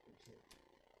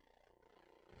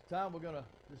 It's time we're going to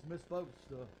dismiss folks.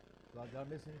 Did I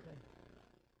miss anything?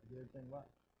 Did everything right?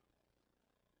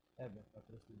 Haven't.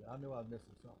 Okay, let's do that. I know I've missed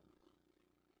something.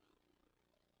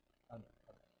 I know.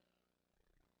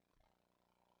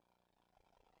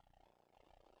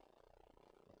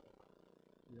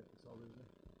 Yeah, it's already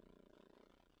there.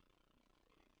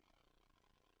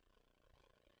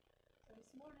 So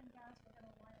this morning, guys, we're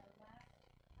going to light our last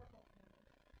purple candle.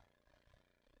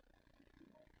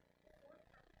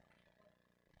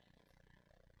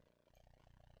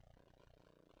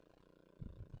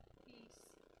 Peace,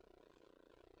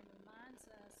 and reminds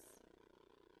us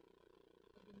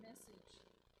of the message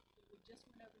that we just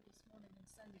went over this morning in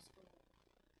Sunday school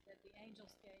that the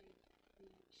angels gave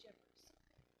the shepherds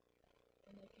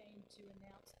when they came to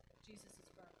announce Jesus'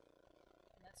 birth.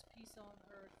 And that's peace on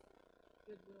earth,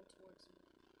 goodwill towards men.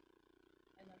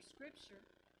 And our scripture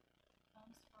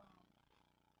comes from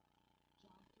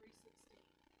John 3:16.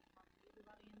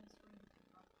 Everybody in this room can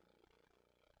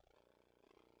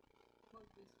quote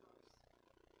this verse.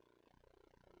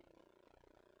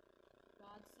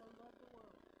 God so loved the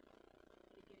world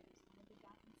that He gave His only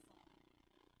begotten Son,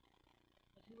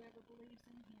 that whoever believes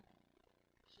in Him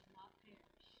should not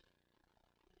perish,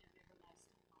 but have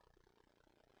everlasting life.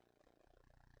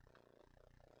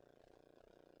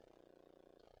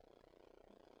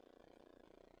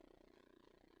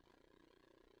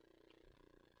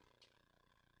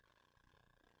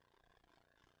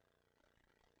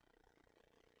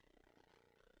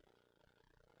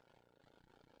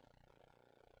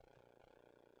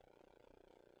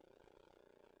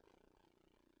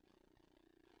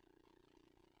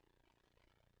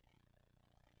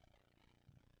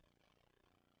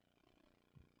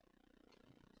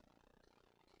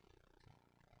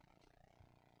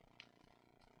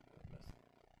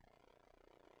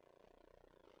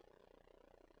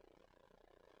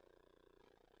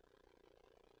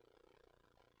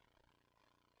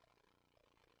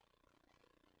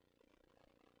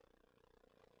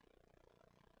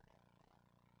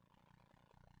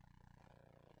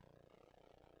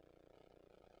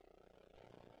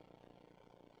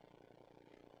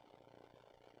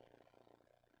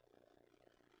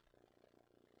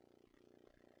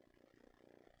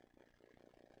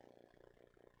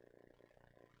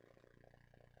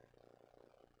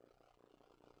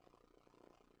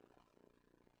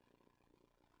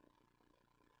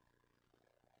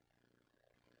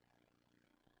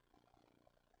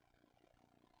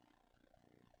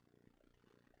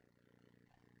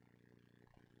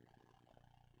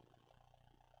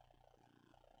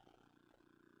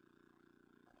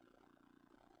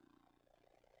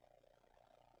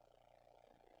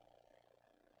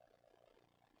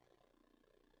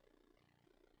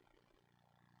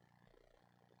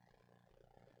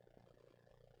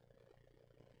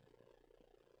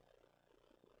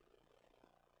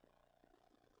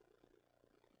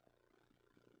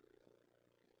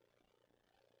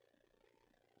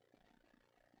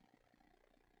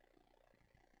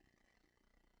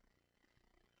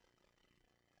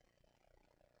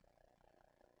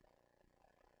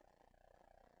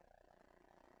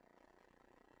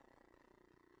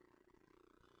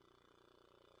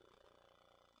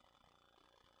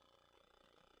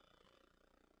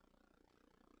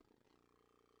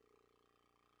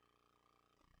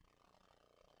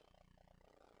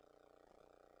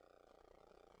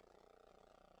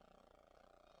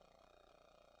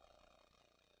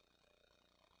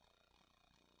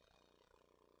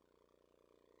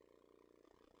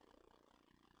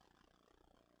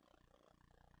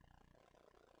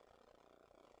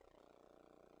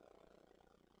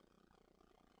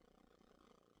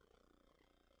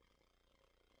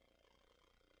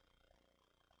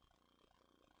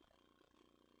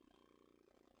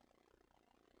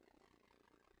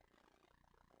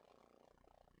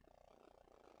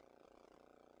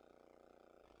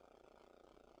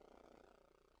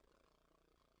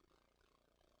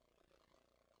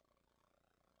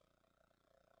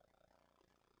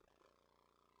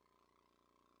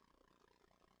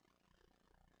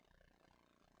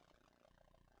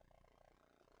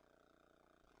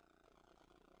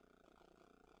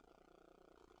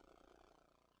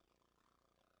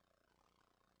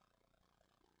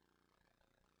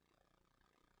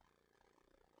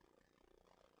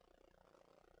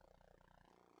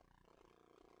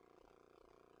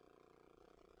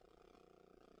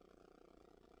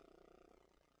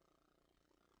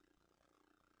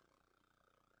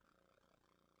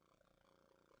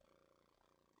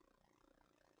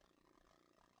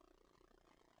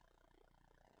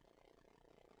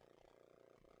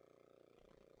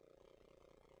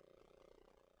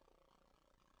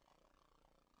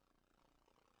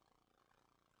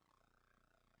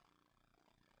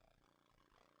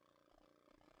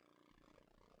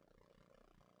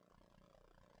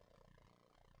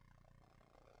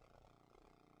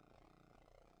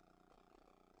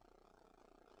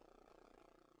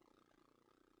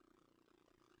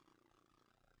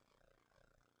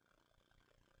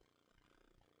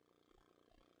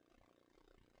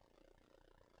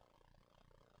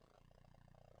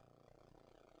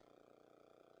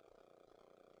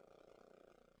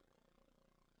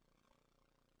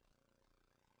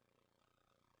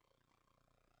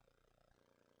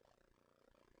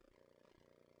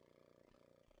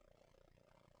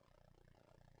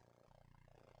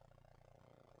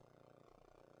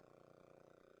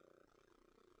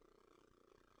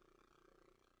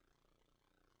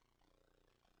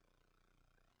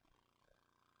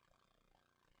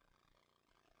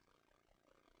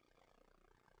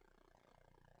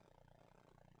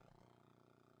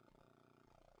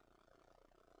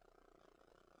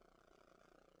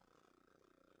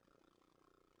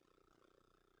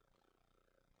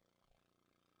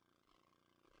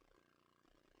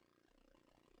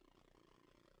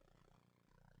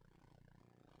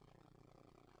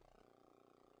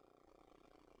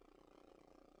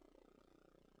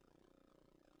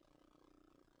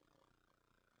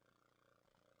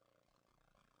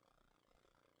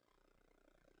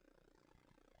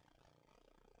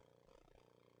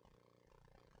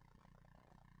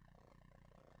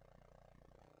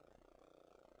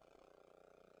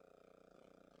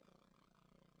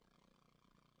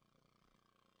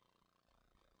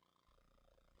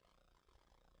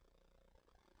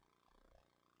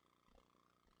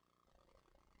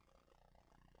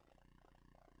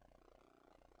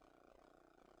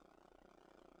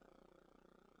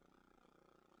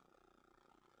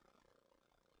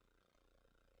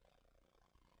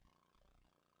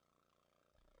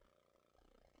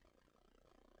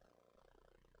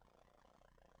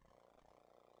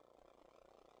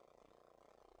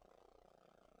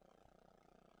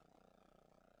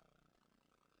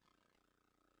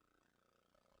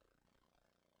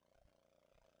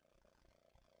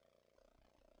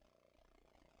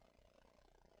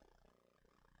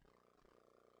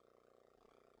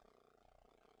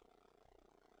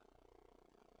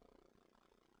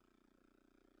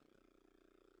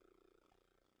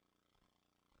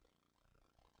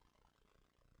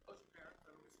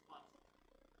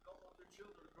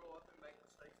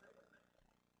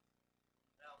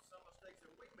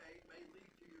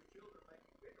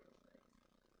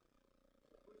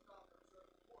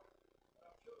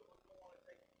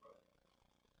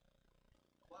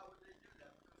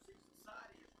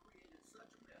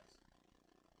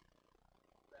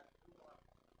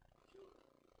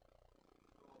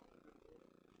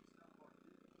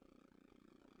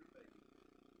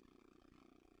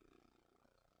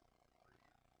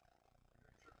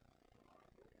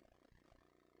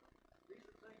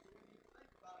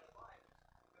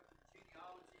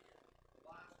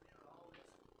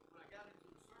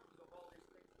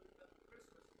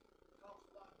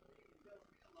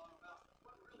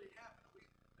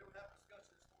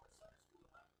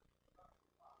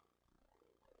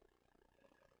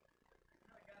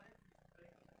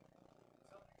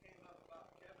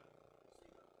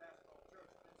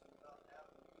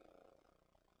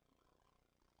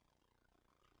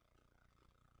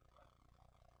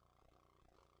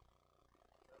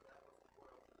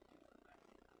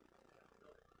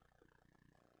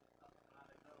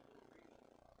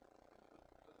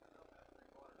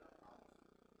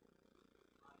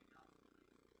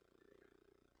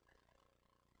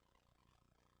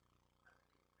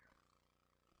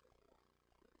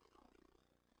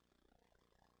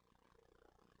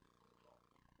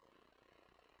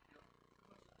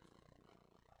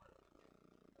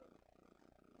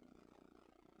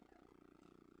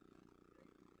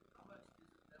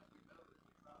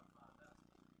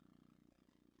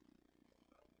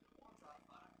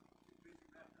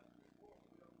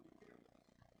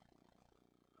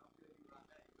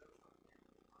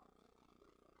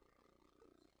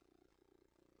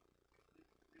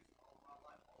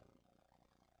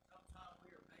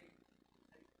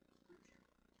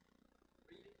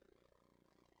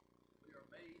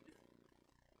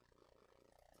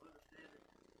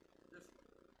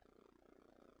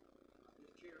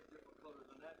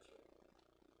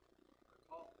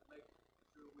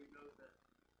 know that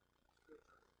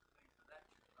Scripture contains an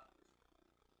action about this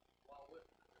while with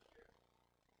this here.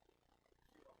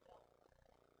 See my point?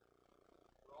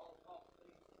 We're all taught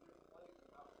things in different ways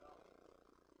about God.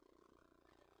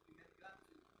 We have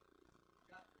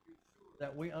got to be sure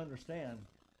that we understand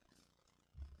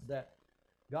that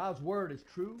God's word is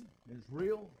true, is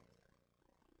real,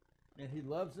 and He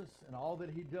loves us, and all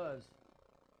that He does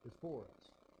is for us.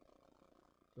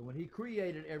 So when He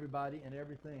created everybody and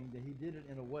everything, that He did it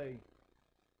in a way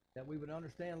that we would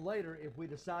understand later if we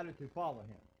decided to follow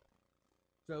Him.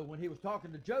 So when He was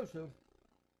talking to Joseph,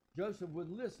 Joseph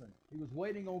would listen. He was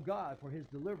waiting on God for his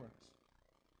deliverance.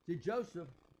 See, Joseph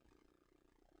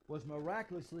was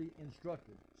miraculously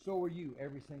instructed. So are you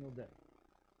every single day.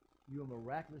 You are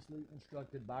miraculously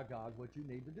instructed by God what you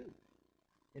need to do.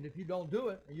 And if you don't do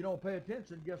it and you don't pay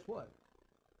attention, guess what?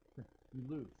 You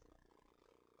lose.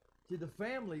 See, the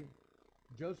family,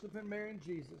 Joseph and Mary and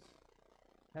Jesus,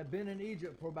 had been in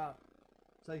Egypt for about,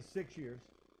 say, 6 years.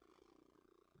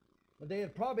 But they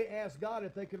had probably asked God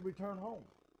if they could return home.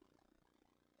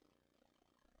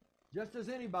 Just as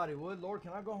anybody would. Lord,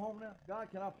 can I go home now? God,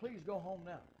 can I please go home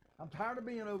now? I'm tired of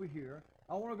being over here.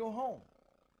 I want to go home.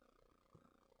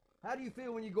 How do you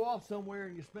feel when you go off somewhere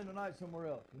and you spend the night somewhere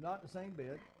else? You're not in the same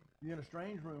bed. You're in a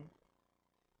strange room.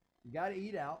 You got to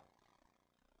eat out.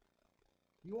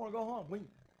 You want to go home.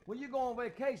 When you go on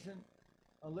vacation,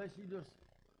 unless you're just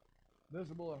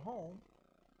miserable at home,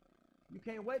 you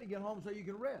can't wait to get home so you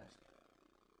can rest.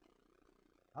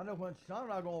 I know when Sean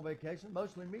and I go on vacation,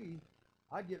 mostly me,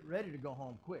 I get ready to go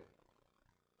home quick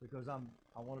because I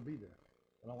want to be there,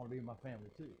 and I want to be with my family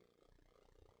too.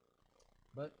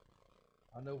 But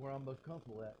I know where I'm most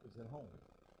comfortable at is at home.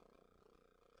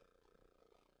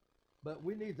 But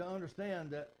we need to understand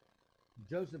that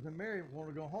Joseph and Mary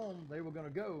wanted to go home. They were going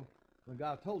to go when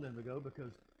God told them to go,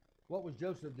 because what was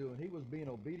Joseph doing? He was being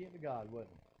obedient to God,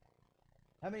 wasn't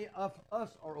he? How many of us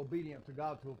are obedient to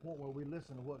God to a point where we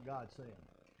listen to what God's saying?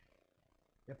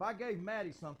 If I gave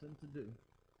Maddie something to do,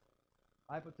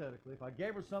 hypothetically, if I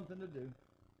gave her something to do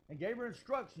and gave her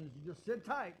instructions, you just sit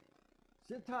tight,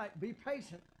 be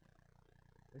patient,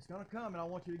 it's going to come and I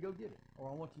want you to go get it. Or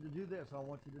I want you to do this, or I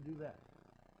want you to do that.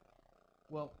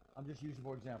 Well, I'm just using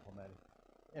for example, Maddie.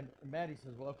 And Maddie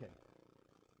says, well, okay.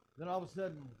 Then all of a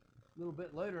sudden, a little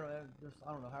bit later,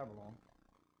 I don't know however long,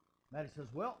 Maddie says,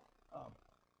 well,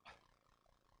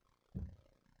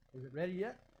 is it ready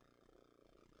yet?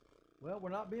 Well, we're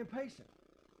not being patient.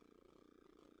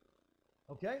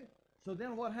 Okay? So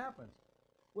then what happens?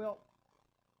 Well,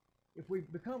 if we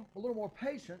become a little more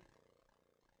patient,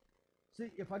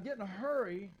 see, if I get in a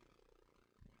hurry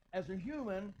as a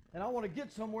human and I want to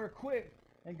get somewhere quick,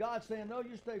 and God's saying, no,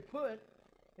 you stay put,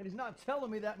 and He's not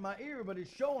telling me that in my ear, but He's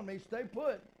showing me, stay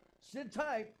put, sit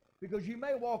tight, because you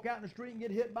may walk out in the street and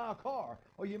get hit by a car,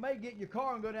 or you may get in your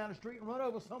car and go down the street and run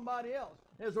over somebody else.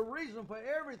 There's a reason for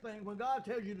everything. When God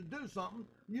tells you to do something,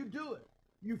 you do it.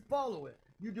 You follow it.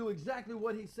 You do exactly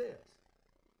what He says.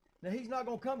 Now, He's not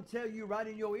going to come tell you right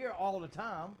in your ear all the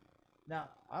time. Now,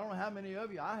 I don't know how many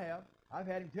of you I have. I've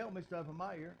had Him tell me stuff in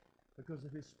my ear because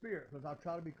of His Spirit, because I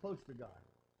try to be close to God.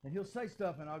 And He'll say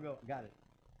stuff and I'll go, got it.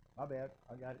 My bad.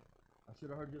 I got it. I should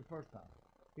have heard you the first time.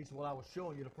 He said, well, I was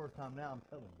showing you the first time. Now I'm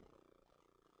telling you.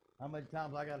 How many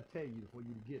times I got to tell you for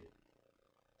you to get it?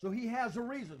 So He has a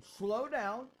reason. Slow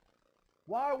down.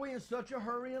 Why are we in such a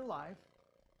hurry in life?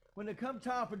 When it come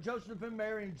time for Joseph and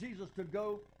Mary and Jesus to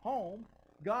go home,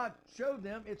 God showed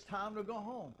them it's time to go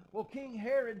home. Well, King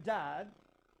Herod died,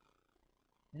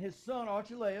 and his son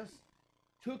Archelaus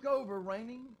took over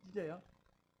reigning Judea.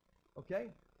 Okay?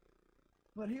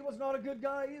 But he was not a good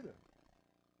guy either.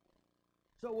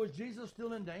 So was Jesus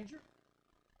still in danger?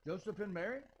 Joseph and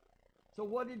Mary? So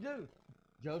what did he do?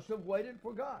 Joseph waited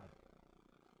for God.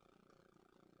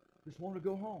 Just wanted to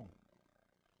go home.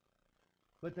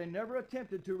 But they never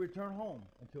attempted to return home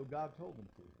until God told them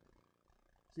to.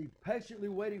 See, patiently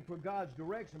waiting for God's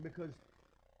direction, because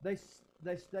they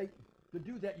stay, to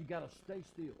do that you got to stay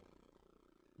still.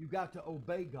 You got to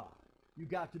obey God. You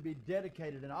got to be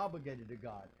dedicated and obligated to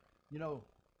God. You know,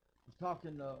 I was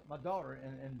talking to my daughter,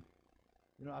 and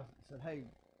you know, I said, hey,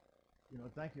 you know,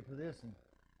 thank you for this, and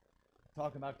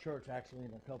talking about church actually,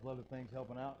 and a couple other things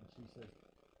helping out. And she says,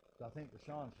 I think to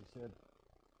Sean, she said,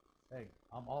 hey,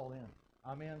 I'm all in.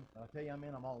 I'm in. I tell you I'm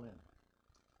in, I'm all in.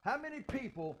 How many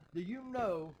people do you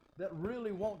know that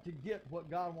really want to get what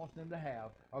God wants them to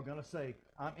have are going to say,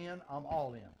 I'm in, I'm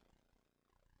all in?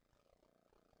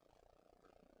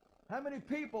 How many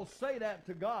people say that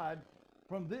to God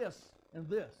from this and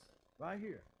this right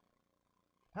here?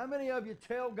 How many of you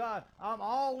tell God, I'm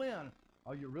all in?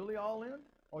 Are you really all in?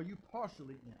 Or are you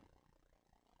partially in?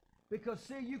 Because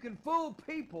see, you can fool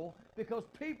people because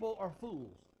people are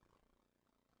fools.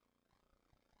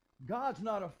 God's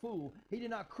not a fool. He did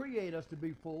not create us to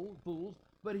be fools,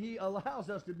 but he allows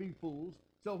us to be fools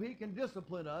so he can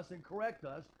discipline us and correct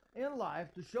us in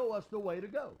life to show us the way to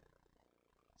go.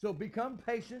 So become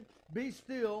patient, be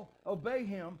still, obey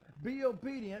him, be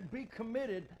obedient, be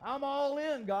committed. I'm all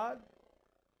in, God.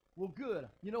 Well, good.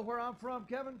 You know where I'm from,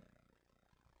 Kevin?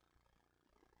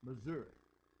 Missouri.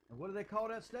 And what do they call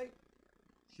that state?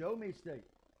 Show me state.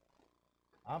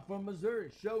 I'm from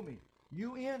Missouri. Show me.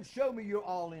 You in? Show me you're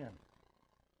all in.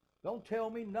 Don't tell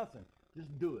me nothing.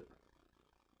 Just do it.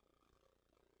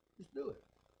 Just do it.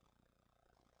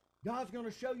 God's going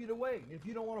to show you the way. If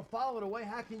you don't want to follow the way,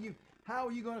 how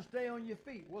are you going to stay on your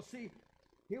feet? Well, see,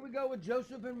 here we go with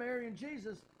Joseph and Mary and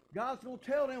Jesus. God's going to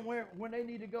tell them when they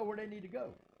need to go, where they need to go.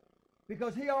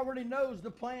 Because he already knows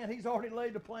the plan. He's already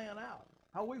laid the plan out.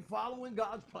 Are we following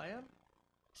God's plan?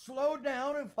 Slow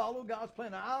down and follow God's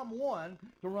plan. Now, I'm one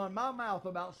to run my mouth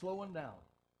about slowing down.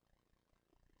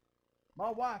 My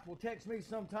wife will text me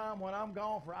sometime when I'm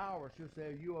gone for hours. She'll say,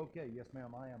 "Are you okay?" "Yes,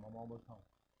 ma'am, I am. I'm almost home."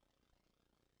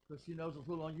 Because she knows it's a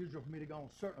little unusual for me to go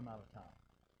a certain amount of time.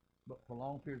 But for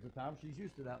long periods of time, she's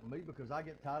used to that with me because I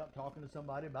get tied up talking to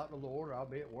somebody about the Lord, or I'll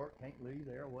be at work, can't leave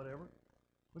there, or whatever.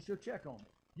 But she'll check on me.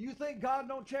 Do you think God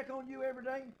don't check on you every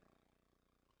day?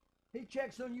 He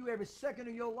checks on you every second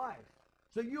of your life.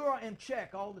 So you are in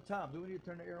check all the time. Do we need to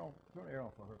turn the air on? Turn the air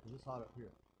on for her because it's hot up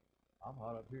here. I'm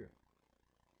hot up here.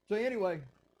 So anyway,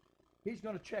 he's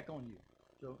going to check on you.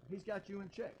 So he's got you in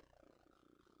check.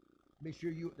 Be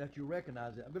sure that you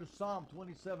recognize it. I'm going to Psalm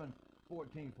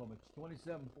 27:14 for me. It's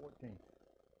 27:14.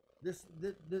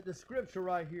 The scripture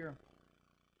right here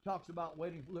talks about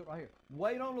waiting. Look right here.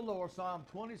 Wait on the Lord. Psalm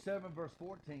 27 verse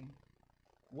 14.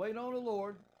 Wait on the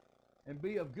Lord and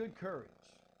be of good courage,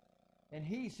 and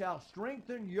he shall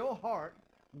strengthen your heart.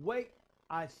 Wait,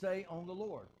 I say, on the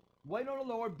Lord. Wait on the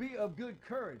Lord. Be of good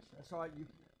courage. That's all right.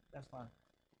 That's fine.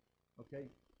 Okay.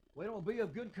 Wait on, be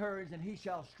of good courage, and he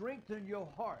shall strengthen your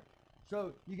heart.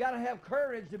 So you got to have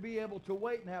courage to be able to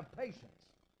wait and have patience.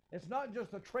 It's not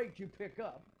just a trait you pick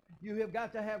up. You have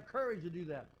got to have courage to do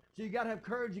that. So you got to have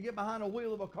courage to get behind the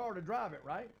wheel of a car to drive it,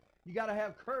 right? You got to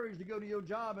have courage to go to your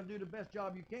job and do the best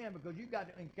job you can because you've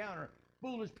got to encounter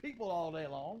foolish people all day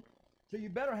long. So you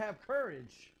better have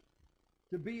courage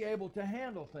to be able to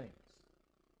handle things.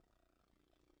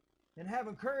 And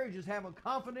having courage is having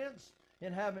confidence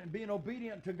and being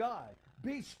obedient to God.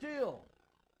 Be still.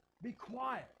 Be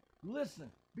quiet. Listen.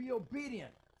 Be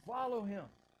obedient. Follow him.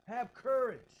 Have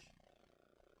courage.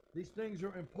 These things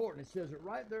are important. It says it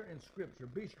right there in Scripture.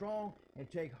 Be strong and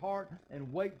take heart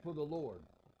and wait for the Lord.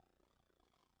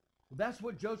 That's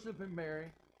what Joseph and Mary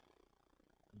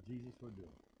and Jesus were doing.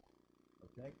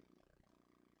 Okay?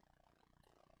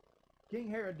 King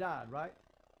Herod died, right?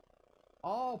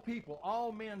 All people,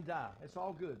 all men die. It's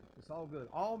all good. It's all good.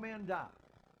 All men die.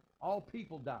 All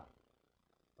people die.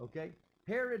 Okay?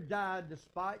 Herod died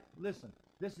despite, listen,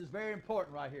 this is very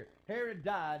important right here. Herod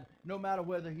died no matter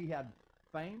whether he had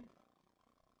fame,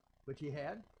 which he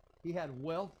had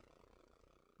wealth,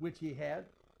 which he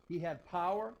had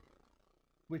power,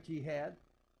 which he had.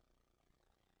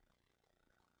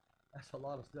 That's a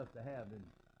lot of stuff to have, isn't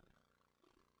it?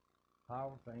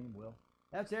 Power, fame, wealth.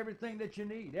 That's everything that you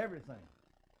need, everything.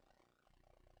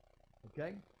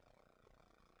 Okay?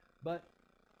 But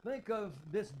think of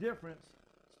this difference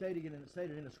stated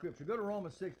in the Scripture. Go to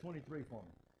Romans 6:23 for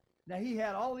me. Now he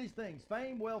had all these things,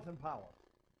 fame, wealth, and power.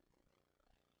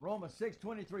 Romans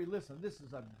 6:23, listen, this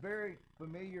is a very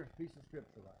familiar piece of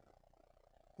Scripture. Right?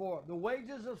 For the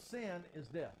wages of sin is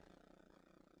death,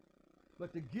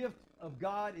 but the gift of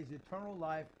God is eternal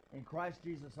life in Christ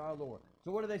Jesus our Lord. So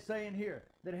what are they saying here?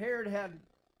 That Herod had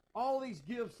all these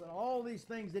gifts and all these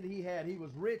things that he had. He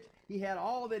was rich. He had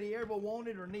all that he ever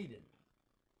wanted or needed,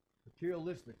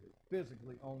 materialistically,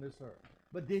 physically on this earth.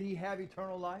 But did he have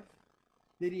eternal life?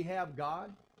 Did he have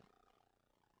God?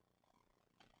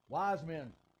 Wise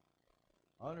men,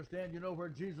 I understand you know where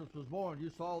Jesus was born. You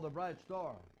saw the bright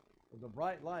star, or the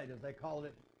bright light, as they called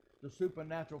it, the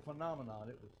supernatural phenomenon.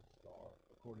 It was a star,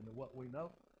 according to what we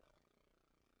know.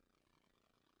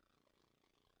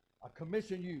 I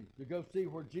commission you to go see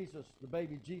where Jesus, the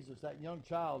baby Jesus, that young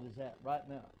child is at right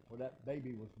now, where that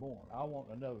baby was born. I want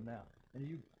to know now. And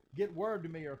you get word to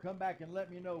me or come back and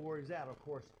let me know where he's at. Of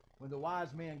course, when the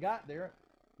wise men got there,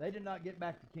 they did not get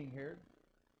back to King Herod.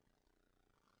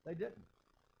 They didn't.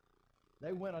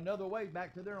 They went another way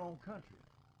back to their own country.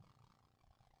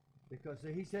 Because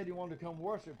he said he wanted to come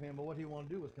worship him, but what he wanted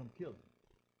to do was come kill him.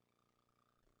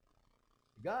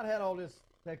 God had all this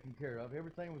taken care of.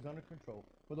 Everything was under control.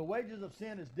 For the wages of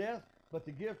sin is death, but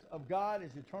the gift of God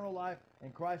is eternal life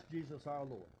in Christ Jesus our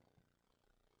Lord.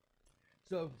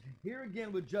 So here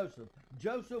again with Joseph.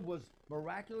 Joseph was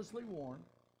miraculously warned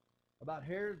about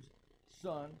Herod's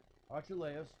son,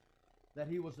 Archelaus, that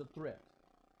he was a threat.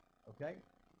 Okay?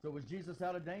 So was Jesus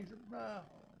out of danger? No,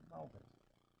 I don't think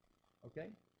so. Okay?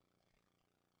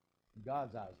 In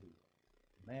God's eyes he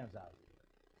was. Man's eyes he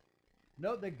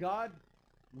was. Note that God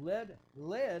led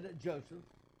Joseph.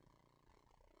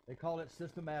 They call it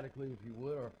systematically, if you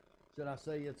would, or should I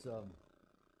say it's a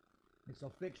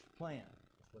fixed plan.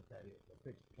 That's what that is, a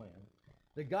fixed plan.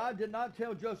 That God did not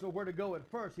tell Joseph where to go at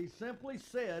first. He simply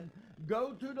said,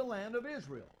 go to the land of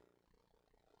Israel.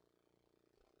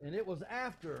 And it was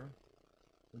after,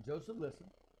 when Joseph listened,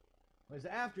 it was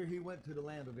after he went to the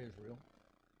land of Israel,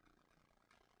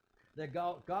 that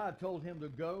God told him to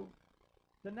go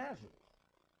to Nazareth.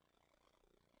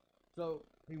 So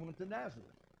he went to Nazareth.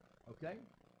 Okay?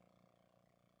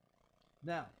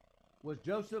 Now, was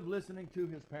Joseph listening to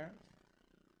his parents?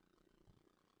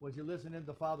 Was he listening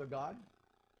to Father God?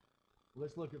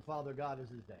 Let's look at Father God as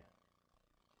his dad.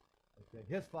 Okay,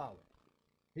 his father.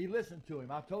 He listened to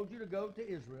him. I told you to go to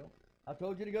Israel. I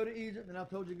told you to go to Egypt, and I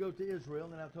told you to go to Israel,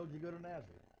 and then I told you to go to Nazareth.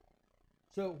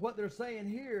 So what they're saying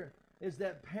here is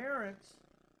that parents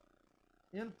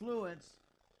influence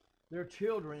their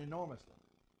children enormously.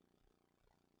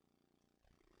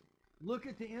 Look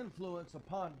at the influence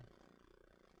upon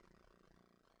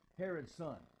Herod's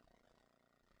son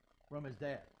from his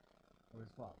dad or his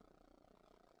father.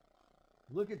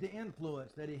 Look at the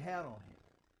influence that he had on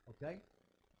him. Okay?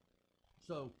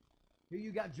 So, here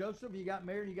you got Joseph, you got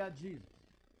Mary, and you got Jesus.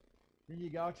 Then you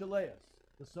got Archelaus,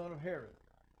 the son of Herod,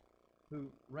 who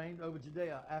reigned over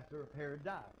Judea after Herod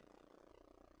died.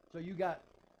 So you got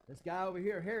this guy over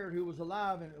here, Herod, who was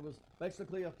alive, and it was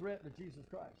basically a threat to Jesus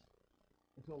Christ,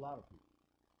 and to a lot of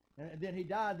people. And then he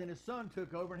died, then his son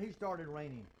took over, and he started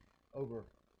reigning over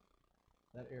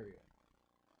that area.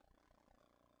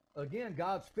 Again,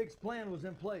 God's fixed plan was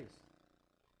in place.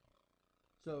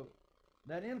 So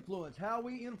that influence, how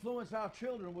we influence our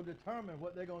children, will determine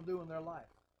what they're going to do in their life.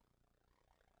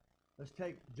 Let's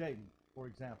take Jaden, for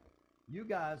example. You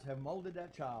guys have molded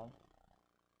that child.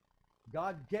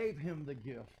 God gave him the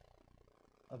gift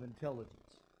of intelligence.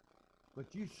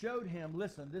 But you showed him,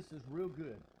 listen, this is real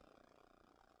good.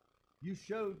 You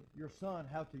showed your son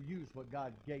how to use what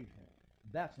God gave him.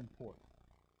 That's important.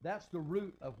 That's the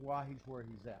root of why he's where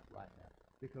he's at right now.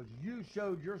 Because you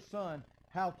showed your son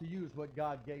how to use what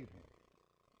God gave him.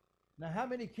 Now, how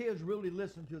many kids really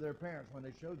listen to their parents when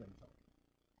they show them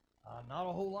something? Not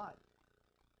a whole lot.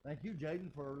 Thank you,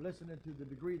 Jaden, for listening to the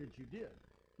degree that you did.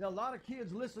 Now, a lot of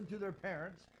kids listen to their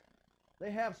parents.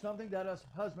 They have something that us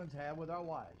husbands have with our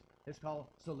wives. It's called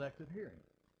selective hearing.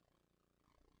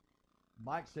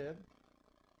 Mike said,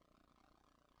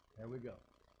 there we go.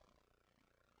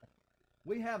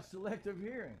 We have selective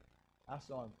hearing. I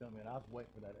saw him come in. I was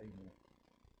waiting for that amen.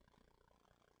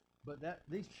 But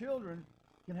these children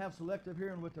can have selective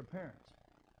hearing with their parents.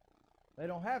 They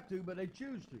don't have to, but they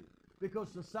choose to, because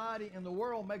society and the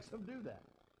world makes them do that.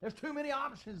 There's too many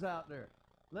options out there.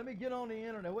 Let me get on the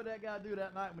internet. What did that guy do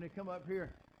that night when he come up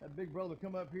here? That big brother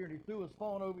come up here and he threw his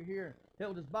phone over here and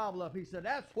held his Bible up. He said,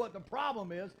 that's what the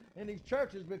problem is in these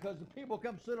churches, because the people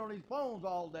come sit on these phones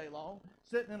all day long,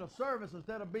 sitting in a service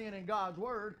instead of being in God's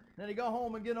Word. Then they go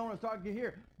home and get on and start to get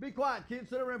here. Be quiet, kids.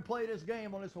 Sit over and play this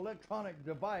game on this electronic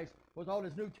device with all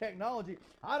this new technology.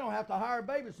 I don't have to hire a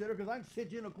babysitter because I can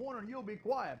sit you in a corner and you'll be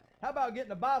quiet. How about getting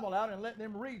the Bible out and letting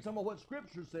them read some of what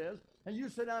Scripture says, and you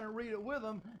sit down and read it with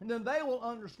them, and then they will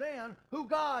understand who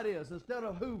God is instead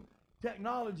of who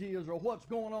technology is or what's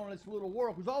going on in this little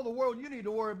world, because all the world you need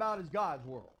to worry about is God's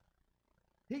world.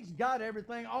 He's got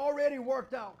everything already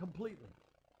worked out completely.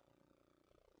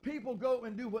 People go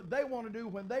and do what they want to do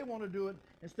when they want to do it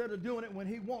instead of doing it when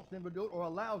He wants them to do it or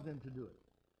allows them to do it.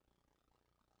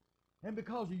 And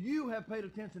because you have paid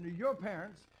attention to your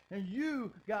parents and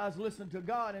you guys listened to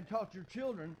God and taught your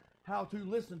children how to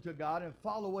listen to God and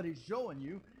follow what He's showing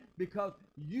you, because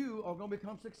you are going to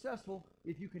become successful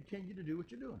if you continue to do what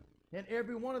you're doing. And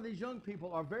every one of these young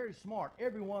people are very smart,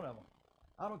 every one of them.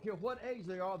 I don't care what age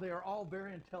they are all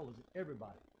very intelligent,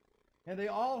 everybody. And they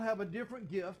all have a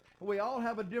different gift. We all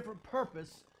have a different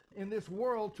purpose in this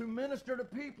world to minister to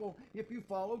people if you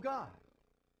follow God.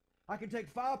 I can take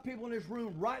 5 people in this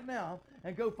room right now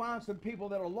and go find some people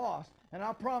that are lost, and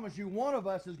I promise you one of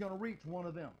us is going to reach one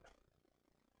of them.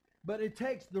 But it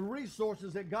takes the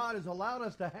resources that God has allowed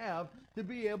us to have to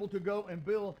be able to go and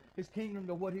build His kingdom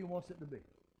to what He wants it to be.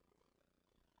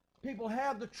 People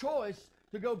have the choice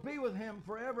to go be with him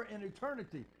forever in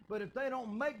eternity. But if they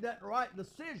don't make that right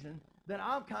decision, then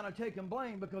I'm kind of taking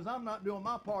blame because I'm not doing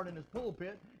my part in this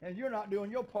pulpit and you're not doing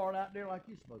your part out there like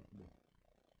you're supposed to do.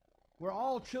 We're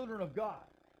all children of God.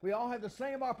 We all have the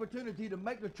same opportunity to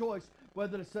make the choice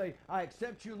whether to say, I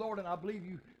accept you, Lord, and I believe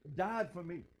you died for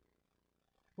me,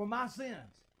 for my sins.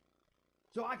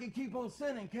 So I can keep on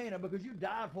sinning, can't I? Because you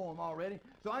died for them already.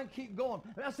 So I can keep going.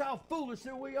 That's how foolish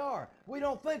that we are. We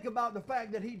don't think about the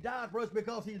fact that he died for us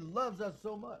because he loves us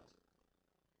so much.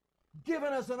 Giving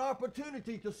us an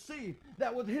opportunity to see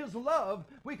that with his love,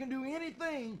 we can do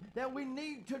anything that we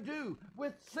need to do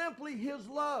with simply his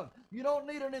love. You don't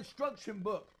need an instruction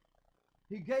book.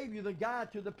 He gave you the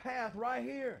guide to the path right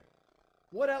here.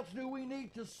 What else do we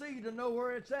need to see to know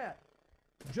where it's at?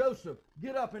 Joseph,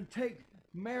 get up and take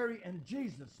Mary and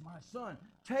Jesus, my son.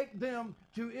 Take them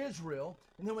to Israel.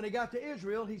 And then when he got to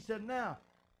Israel, he said, now,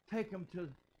 take them to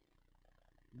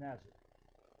Nazareth.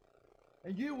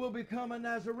 And you will become a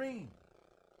Nazarene.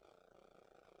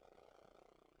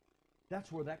 That's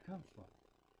where that comes from.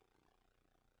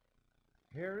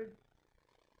 Herod,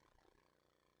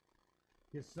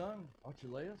 his son,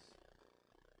 Archelaus,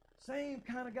 same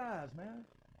kind of guys, man.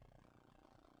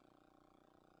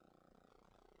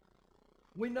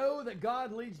 We know that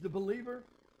God leads the believer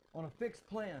on a fixed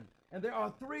plan. And there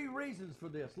are 3 reasons for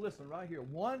this. Listen right here.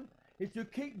 1 is to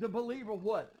keep the believer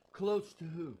what? Close to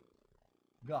who?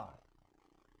 God.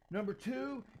 Number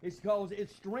 2 is because it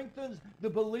strengthens the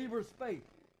believer's faith.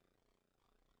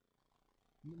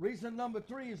 Reason number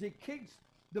 3 is it keeps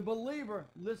the believer,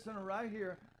 listen right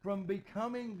here, from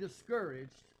becoming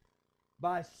discouraged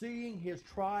by seeing his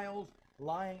trials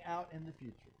lying out in the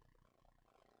future.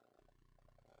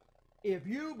 If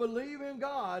you believe in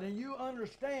God and you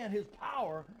understand his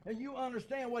power and you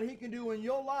understand what he can do in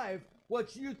your life,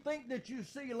 what you think that you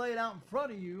see laid out in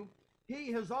front of you,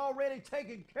 he has already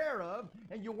taken care of,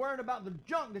 and you're worrying about the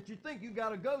junk that you think you got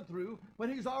to go through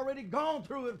when he's already gone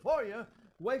through it for you.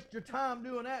 Waste your time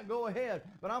doing that, go ahead.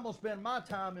 But I'm going to spend my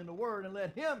time in the Word and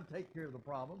let him take care of the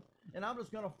problems. And I'm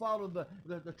just going to follow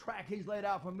the track he's laid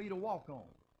out for me to walk on.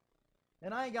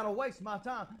 And I ain't got to waste my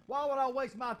time. Why would I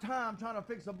waste my time trying to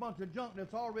fix a bunch of junk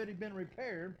that's already been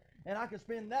repaired? And I can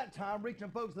spend that time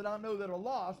reaching folks that I know that are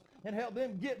lost and help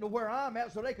them get to where I'm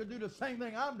at so they can do the same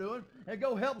thing I'm doing and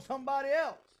go help somebody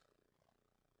else.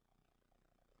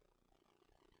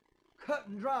 Cut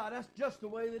and dry, that's just the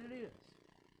way that it is.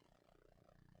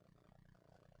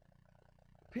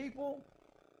 People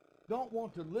don't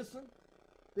want to listen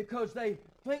because they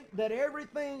think that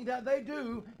everything that they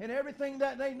do and everything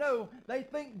that they know, they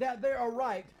think that they are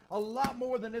right a lot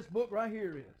more than this book right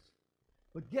here is.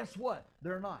 But guess what?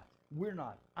 They're not. We're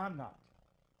not. I'm not.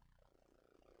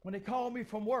 When they call me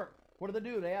from work, what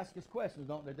do? They ask us questions,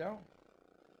 don't they, Darryl?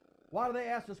 Why do they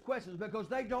ask us questions? Because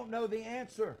they don't know the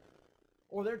answer,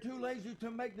 or they're too lazy to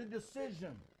make the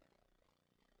decision.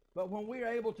 But when we're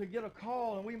able to get a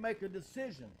call and we make a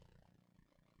decision,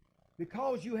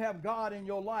 because you have God in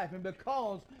your life and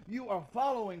because you are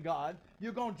following God,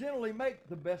 you're going to generally make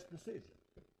the best decision.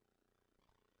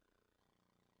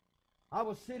 I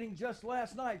was sitting just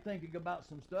last night thinking about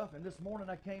some stuff, and this morning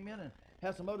I came in and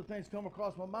had some other things come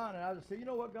across my mind, and I just said, you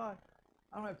know what, God?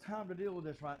 I don't have time to deal with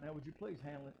this right now. Would you please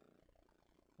handle it?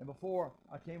 And before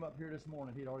I came up here this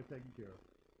morning, he'd already taken care of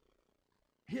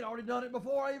it. He'd already done it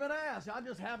before I even asked. I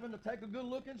just happened to take a good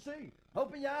look and see.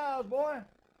 Open your eyes, boy.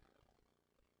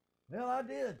 Well, I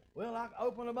did. Well, I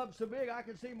opened them up so big I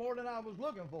could see more than I was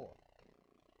looking for.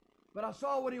 But I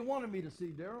saw what he wanted me to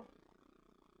see, Darryl.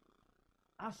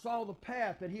 I saw the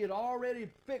path that he had already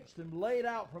fixed and laid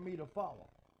out for me to follow.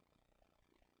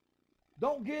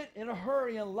 Don't get in a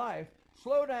hurry in life.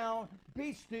 Slow down,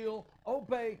 be still,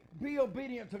 obey, be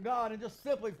obedient to God, and just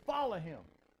simply follow him.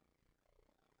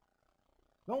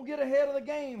 Don't get ahead of the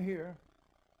game here.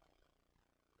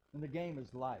 And the game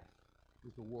is life,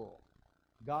 is the world.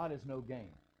 God is no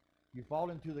game. You fall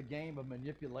into the game of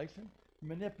manipulation. You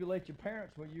manipulate your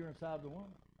parents when you're inside the womb.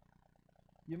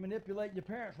 You manipulate your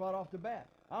parents right off the bat.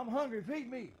 I'm hungry,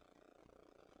 feed me.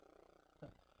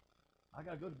 I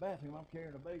got to go to the bathroom, I'm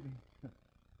carrying a baby.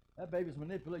 That baby's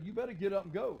manipulated. You better get up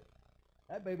and go.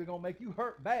 That baby going to make you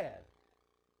hurt bad.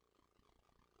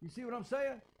 You see what I'm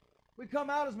saying? We come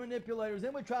out as manipulators,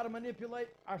 then we try to manipulate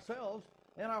ourselves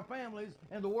and our families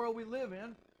and the world we live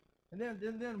in. And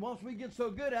then once we get so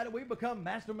good at it, we become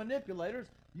master manipulators.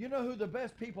 You know who the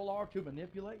best people are to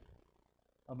manipulate?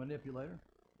 A manipulator.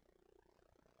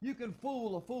 You can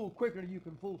fool a fool quicker than you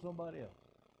can fool somebody else.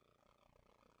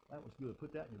 That was good.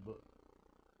 Put that in your book.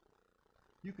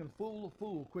 You can fool a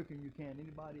fool quicker than you can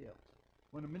anybody else.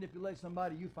 when to manipulate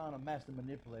somebody, you find a master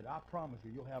manipulator. I promise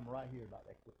you, you'll have them right here about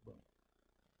that quick boom.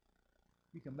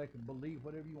 You can make them believe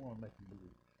whatever you want to make them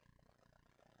believe.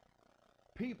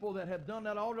 People that have done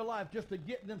that all their life just to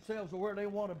get themselves to where they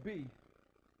want to be,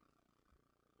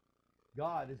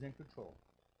 God is in control.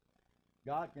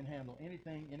 God can handle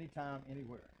anything, anytime,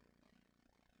 anywhere.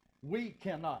 We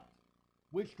cannot.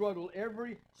 We struggle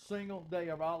every single day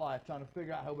of our life trying to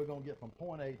figure out how we're going to get from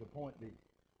point A to point B.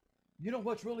 You know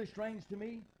what's really strange to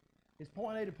me? Is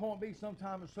point A to point B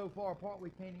sometimes is so far apart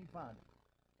we can't even find it.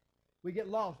 We get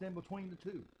lost in between the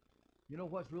two. You know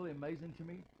what's really amazing to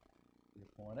me? Here's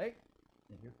point A,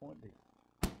 and here's point B.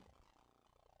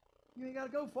 You ain't got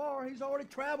to go far. He's already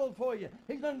traveled for you.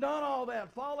 He's done all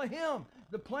that. Follow him.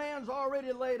 The plan's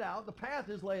already laid out. The path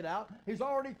is laid out. He's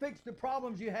already fixed the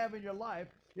problems you have in your life.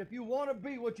 If you want to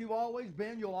be what you've always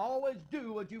been, you'll always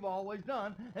do what you've always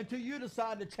done until you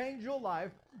decide to change your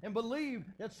life and believe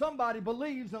that somebody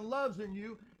believes and loves in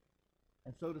you,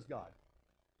 and so does God.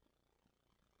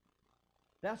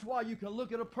 That's why you can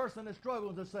look at a person that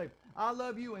struggles and say, I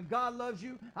love you and God loves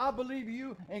you. I believe in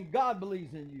you and God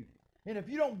believes in you. And if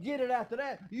you don't get it after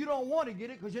that, you don't want to get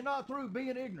it because you're not through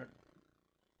being ignorant.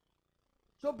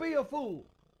 So be a fool.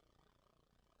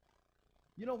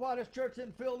 You know why this church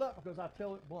isn't filled up? Because I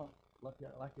tell it blunt, like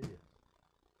it is.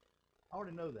 I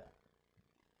already know that.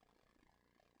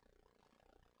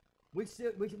 We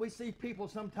see people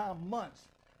sometimes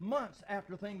months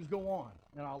after things go on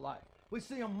in our life. We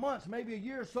see them months, maybe a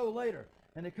year or so later,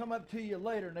 and they come up to you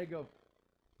later and they go,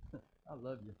 I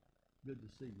love you. Good to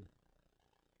see you.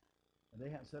 And they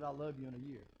haven't said I love you in a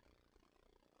year.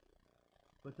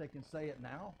 But they can say it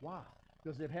now. Why?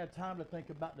 Because they've had time to think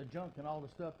about the junk and all the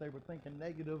stuff they were thinking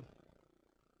negative.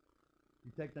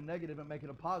 You take the negative and make it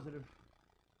a positive.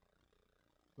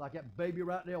 Like that baby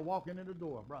right there walking in the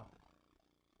door, bro.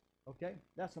 Okay?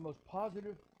 That's the most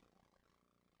positive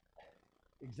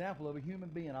example of a human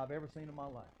being I've ever seen in my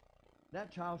life.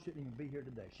 That child shouldn't even be here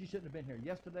today. She shouldn't have been here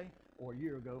yesterday or a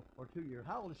year ago or 2 years.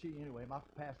 How old is she anyway? Am I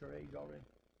past her age already?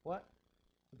 What?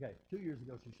 Okay, 2 years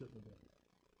ago she shouldn't have been here.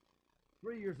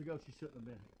 3 years ago she shouldn't have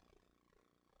been here.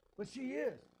 But she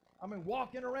is. I mean,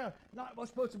 walking around, not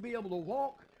supposed to be able to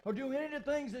walk or do any of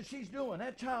the things that she's doing.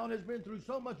 That child has been through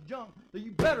so much junk that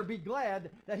you better be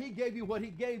glad that he gave you what he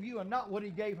gave you and not what he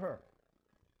gave her.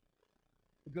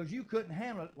 Because you couldn't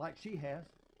handle it like she has.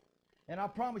 And I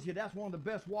promise you, that's one of the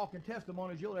best walking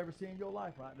testimonies you'll ever see in your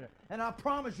life right there. And I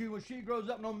promise you, when she grows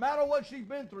up, no matter what she's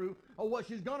been through or what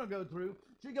she's going to go through,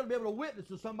 she's going to be able to witness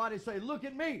to somebody and say, look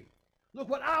at me. Look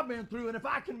what I've been through, and if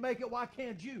I can make it, why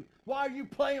can't you? Why are you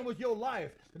playing with your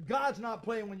life? God's not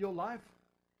playing with your life.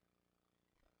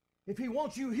 If he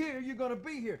wants you here, you're going to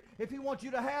be here. If he wants you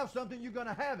to have something, you're going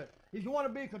to have it. If you want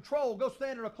to be in control, go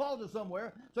stand in a closet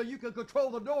somewhere so you can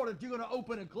control the door that you're going to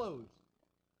open and close.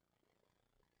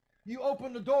 You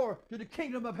open the door to the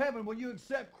kingdom of heaven when you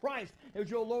accept Christ as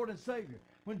your Lord and Savior.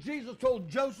 When Jesus told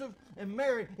Joseph and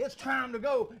Mary, it's time to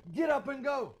go, get up and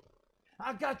go.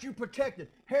 I got you protected.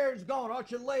 Herod's gone.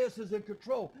 Archelaus is in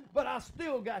control. But I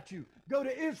still got you. Go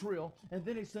to Israel. And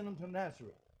then he sent them to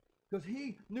Nazareth. Because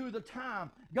he knew the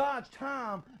time. God's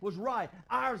time was right.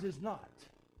 Ours is not.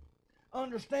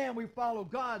 Understand, we follow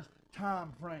God's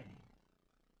time frame.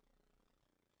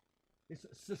 It's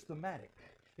systematic.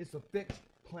 It's a fixed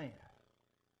plan.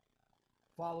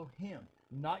 Follow him.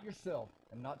 Not yourself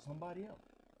and not somebody else.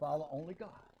 Follow only God.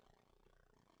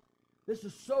 This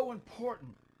is so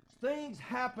important. Things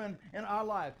happen in our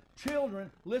life. Children,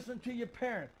 listen to your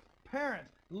parents. Parents,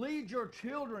 lead your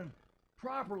children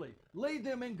properly. Lead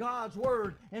them in God's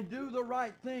word and do the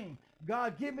right thing.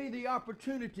 God, give me the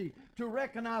opportunity to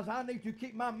recognize I need to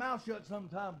keep my mouth shut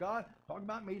sometime, God. Talking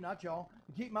about me, not y'all.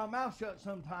 Keep my mouth shut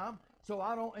sometime so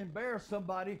I don't embarrass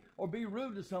somebody or be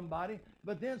rude to somebody.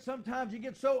 But then sometimes you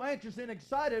get so anxious and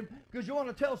excited because you want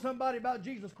to tell somebody about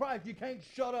Jesus Christ, you can't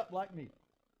shut up like me.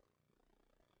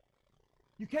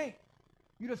 You can't.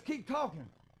 You just keep talking.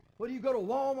 Whether you go to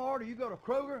Walmart or you go to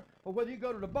Kroger or whether you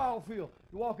go to the ball field,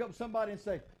 you walk up to somebody and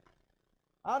say,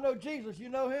 I know Jesus, you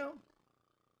know him?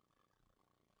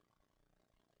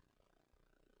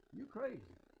 You crazy.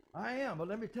 I am, but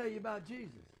let me tell you about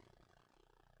Jesus.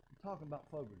 I'm talking about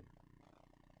Fogarty.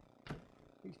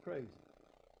 He's crazy.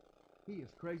 He is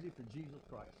crazy for Jesus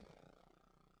Christ.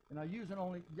 And I'm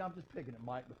just picking at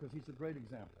Mike because he's a great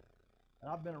example.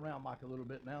 And I've been around Mike a little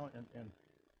bit now, and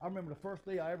I remember the first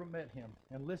day I ever met him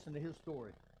and listened to his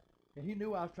story. And he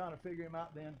knew I was trying to figure him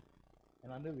out then,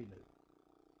 and I knew he knew.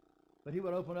 But he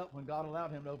would open up when God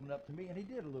allowed him to open up to me, and he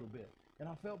did a little bit. And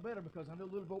I felt better because I knew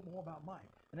a little bit more about Mike.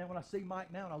 And then when I see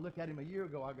Mike now and I look at him a year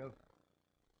ago, I go,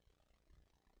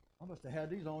 I must have had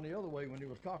these on the other way when he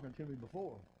was talking to me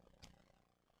before.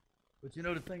 But you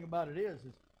know, the thing about it is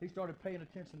he started paying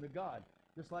attention to God,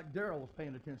 just like Daryl was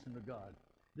paying attention to God.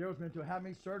 Daryl's been through how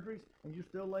many surgeries, and you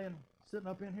still sitting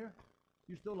up in here?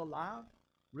 You still alive?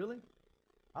 Really?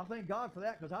 I thank God for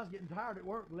that, because I was getting tired at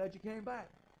work. Glad you came back.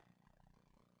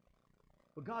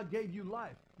 But God gave you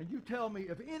life. And you tell me,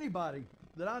 if anybody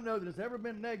that I know that has ever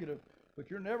been negative, but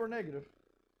you're never negative,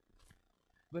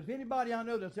 but if anybody I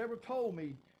know that's ever told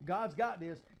me, God's got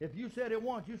this, if you said it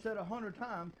once, you said 100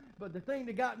 times, but the thing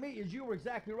that got me is you were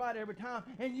exactly right every time,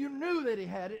 and you knew that he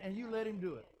had it, and you let him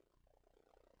do it.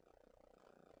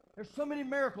 There's so many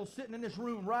miracles sitting in this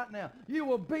room right now. You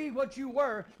will be what you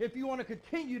were if you want to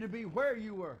continue to be where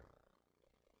you were.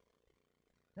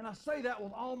 And I say that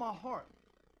with all my heart.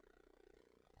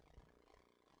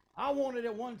 I wanted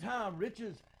at one time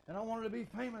riches, and I wanted to be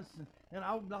famous, and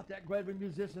I'm not that great of a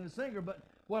musician and singer, but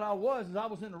what I was is I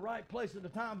was in the right place at the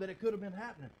time that it could have been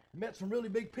happening. Met some really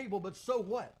big people, but so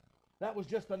what? That was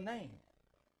just a name.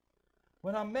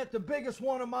 When I met the biggest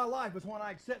one of my life was when I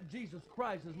accepted Jesus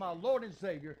Christ as my Lord and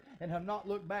Savior and have not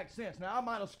looked back since. Now, I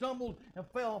might have stumbled and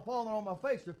fallen on my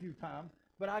face a few times,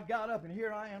 but I got up and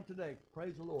here I am today.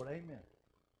 Praise the Lord. Amen.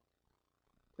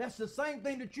 That's the same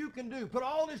thing that you can do. Put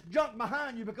all this junk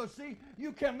behind you, because, see,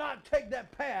 you cannot take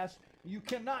that past. You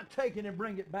cannot take it and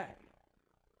bring it back.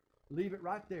 Leave it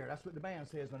right there. That's what the band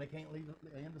says when they can't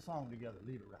end the song together.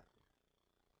 Leave it right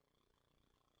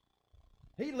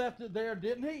there. He left it there,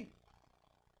 didn't he?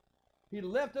 He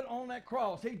left it on that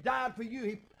cross. He died for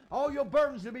you. All your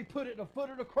burdens will be put at the foot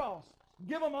of the cross.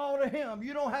 Give them all to him.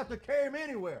 You don't have to carry them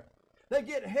anywhere. They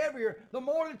get heavier. The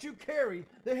more that you carry,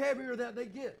 the heavier that they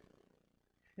get.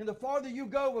 And the farther you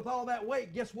go with all that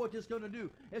weight, guess what it's going to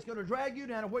do? It's going to drag you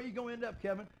down. And where are you going to end up,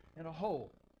 Kevin? In a hole.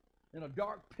 In a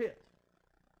dark pit.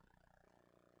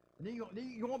 And then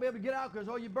you won't be able to get out because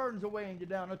all your burdens are weighing you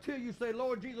down. Until you say,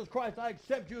 Lord Jesus Christ, I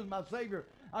accept you as my Savior.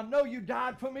 I know you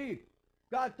died for me.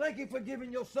 God, thank you for giving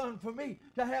your son for me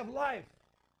to have life.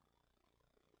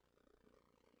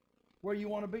 Where you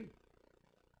want to be?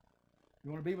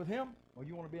 You want to be with him, or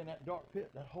you want to be in that dark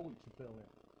pit, that hole that you fell in?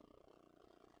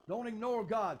 Don't ignore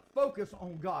God. Focus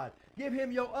on God. Give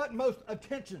him your utmost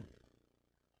attention.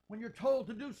 When you're told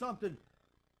to do something,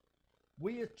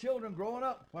 we as children growing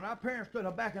up, when our parents stood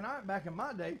up back in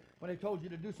my day, when they told you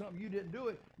to do something, you didn't do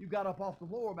it, you got up off the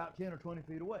floor about 10 or 20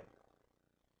 feet away.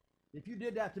 If you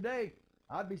did that today,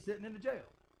 I'd be sitting in the jail.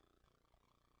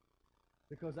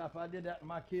 Because if I did that to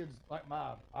my kids like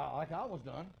I was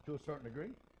done to a certain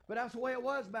degree, but that's the way it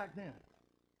was back then.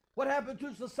 What happened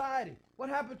to society? What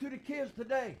happened to the kids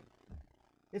today?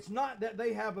 It's not that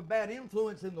they have a bad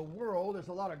influence in the world. There's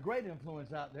a lot of great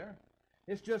influence out there.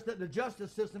 It's just that the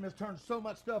justice system has turned so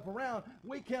much stuff around,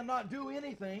 we cannot do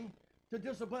anything to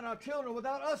discipline our children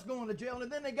without us going to jail,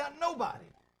 and then they got nobody.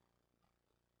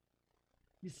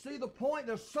 You see the point?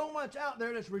 There's so much out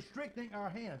there that's restricting our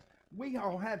hands. We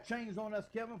all have chains on us,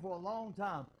 Kevin, for a long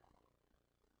time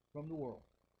from the world.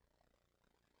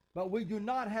 But we do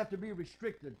not have to be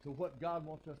restricted to what God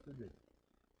wants us to do.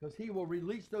 Because he will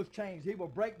release those chains. He will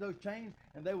break those chains,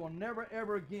 and they will never,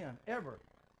 ever again, ever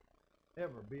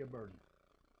be a burden.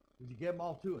 Because you give them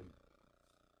all to him.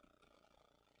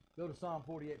 Go to Psalm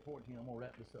 48:14. I'm going to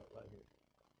wrap this up right here.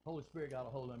 Holy Spirit got a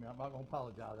hold of me. I'm not going to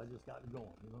apologize. I just got it going.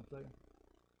 You know what I'm saying?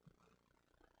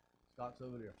 Scott's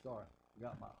over there. Sorry. I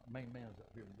got my main man's up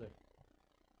here today.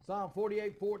 Psalm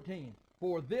 48:14.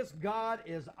 For this God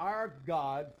is our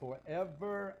God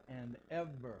forever and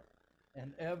ever.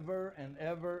 And ever and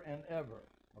ever and ever.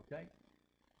 Okay?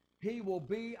 He will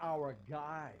be our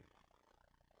guide.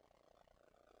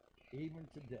 Even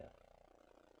to death.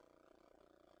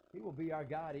 He will be our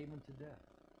guide even to death.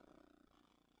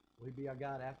 Will he be our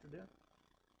guide after death?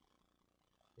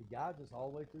 He guides us all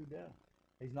the way through death.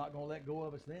 He's not going to let go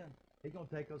of us then. He's going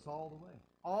to take us all the way.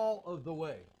 All of the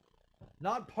way.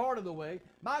 Not part of the way.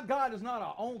 My God is not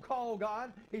an on-call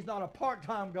God. He's not a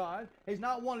part-time God. He's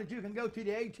not one that you can go to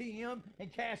the ATM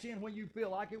and cash in when you feel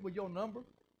like it with your number.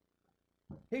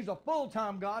 He's a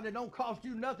full-time God that don't cost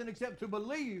you nothing except to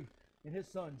believe in his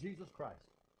son, Jesus Christ.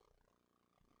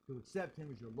 To accept him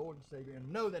as your Lord and Savior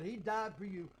and know that he died for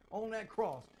you on that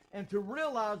cross. And to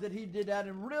realize that he did that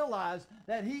and realize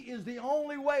that he is the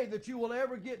only way that you will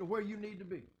ever get to where you need to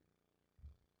be.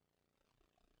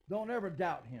 Don't ever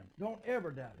doubt him. Don't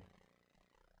ever doubt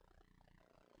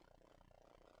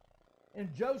him.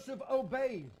 And Joseph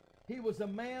obeyed. He was a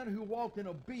man who walked in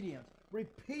obedience.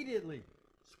 Repeatedly,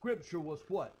 Scripture was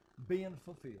what? Being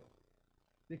fulfilled.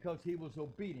 Because he was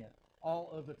obedient all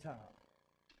of the time.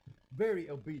 Very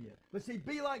obedient. But see,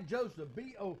 be like Joseph.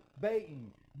 Be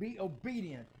obeying. Be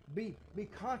obedient. Be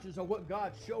conscious of what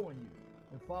God's showing you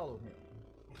and follow him.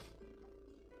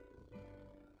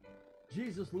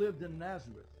 Jesus lived in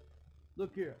Nazareth.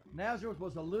 Look here. Nazareth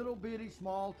was a little bitty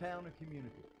small town and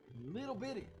community. Little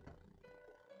bitty.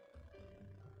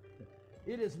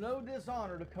 It is no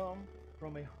dishonor to come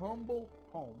from a humble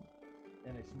home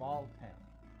in a small town.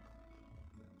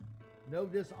 No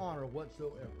dishonor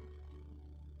whatsoever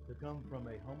to come from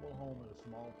a humble home in a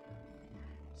small town.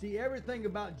 See, everything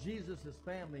about Jesus'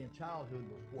 family and childhood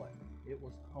was what? It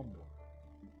was humble.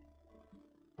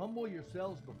 Humble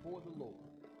yourselves before the Lord.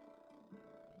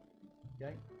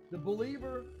 Okay? The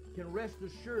believer can rest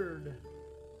assured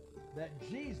that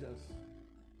Jesus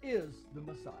is the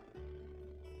Messiah.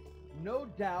 No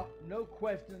doubt, no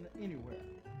question anywhere.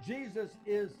 Jesus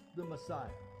is the Messiah.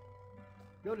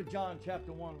 Go to John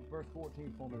chapter 1, verse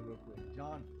 14 for me real quick.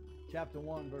 John chapter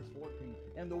 1, verse 14.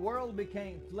 And the world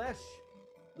became flesh,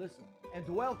 listen, and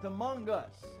dwelt among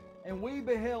us. And we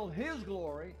beheld his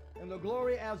glory, and the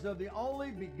glory as of the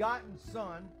only begotten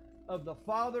Son of the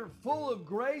Father, full of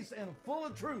grace and full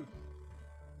of truth.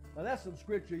 Now that's some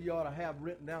scripture you ought to have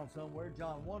written down somewhere.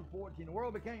 John 1:14. The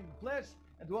world became flesh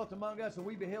and dwelt among us, and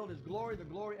we beheld his glory, the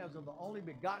glory as of the only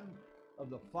begotten of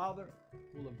the Father,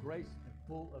 full of grace and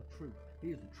full of truth. He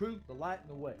is the truth, the light, and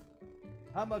the way.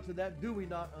 How much of that do we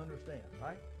not understand,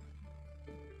 right?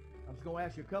 I'm just going to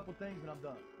ask you a couple things and I'm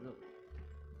done. Really.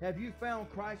 Have you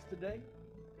found Christ today?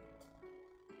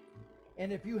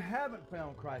 And if you haven't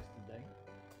found Christ today,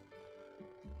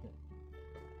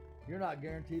 you're not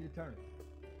guaranteed eternity.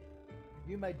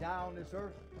 You may die on this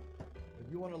earth.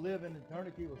 If you want to live in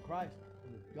eternity with Christ,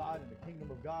 with God and the kingdom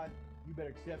of God, you better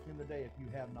accept him today if you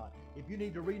have not. If you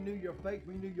need to renew your faith,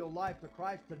 renew your life to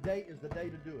Christ, today is the day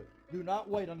to do it. Do not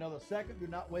wait another second. Do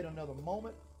not wait another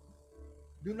moment.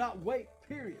 Do not wait,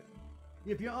 period.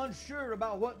 If you're unsure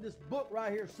about what this book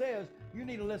right here says, you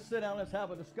need to let's sit down, let's have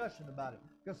a discussion about it.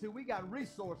 Because see, we got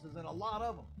resources and a lot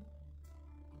of them.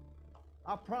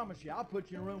 I promise you, I'll put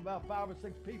you in a room with about 5 or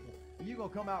 6 people. And you're going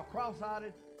to come out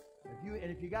cross-eyed.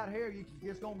 If you got hair,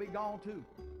 it's going to be gone too.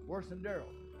 Worse than Daryl.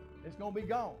 It's going to be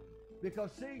gone.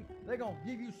 Because see, they're going to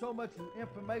give you so much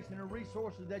information and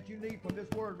resources that you need from this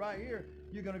word right here.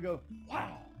 You're going to go,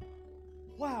 wow,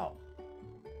 wow.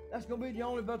 That's going to be the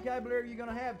only vocabulary you're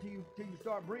going to have till you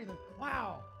start breathing.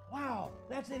 Wow, wow,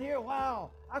 that's in here.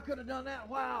 Wow, I could have done that.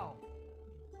 Wow.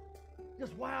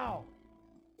 Just wow.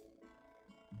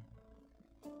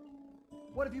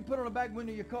 What if you put on the back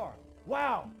window of your car?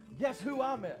 Wow, guess who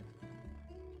I met?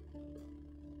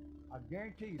 I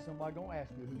guarantee you somebody going to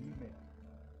ask you who you met.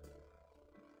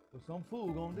 Well, some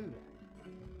fool going to do that.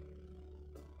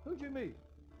 Who'd you meet?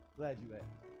 Glad you asked.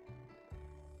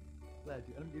 Let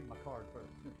me give you my card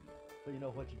first, so you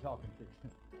know what you're talking to.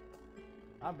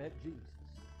 I met Jesus.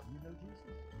 You know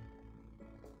Jesus?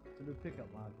 It's a new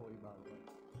pickup line for you, by the way.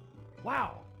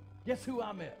 Wow! Guess who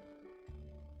I met?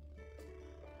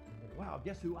 Wow,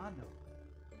 guess who I know?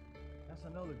 That's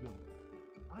another good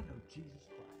one. I know Jesus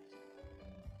Christ.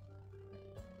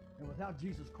 And without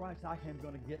Jesus Christ, I am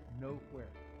going to get nowhere.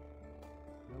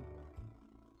 Nowhere.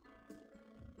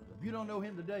 If you don't know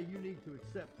him today, you need to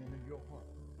accept him in your heart.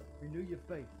 Renew your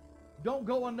faith. Don't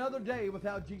go another day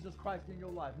without Jesus Christ in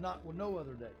your life. Not with no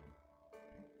other day.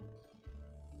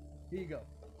 Here you go.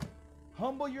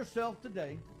 Humble yourself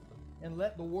today and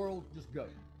let the world just go.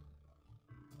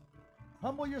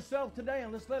 Humble yourself today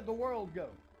and let's let the world go.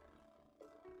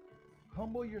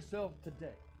 Humble yourself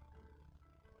today.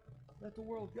 Let the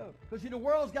world go. Because see, the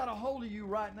world's got a hold of you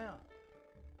right now.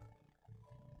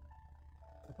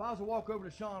 If I was to walk over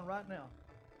to Sean right now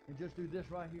and just do this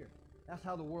right here, that's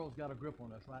how the world's got a grip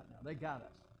on us right now. They got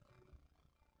us.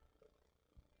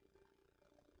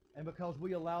 And because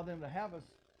we allow them to have us,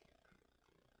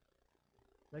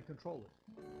 they control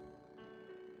us.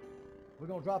 We're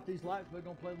going to drop these lights. We're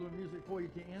going to play a little music for you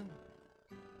to end.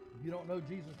 If you don't know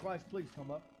Jesus Christ, please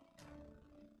come up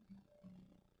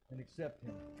and accept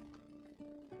him.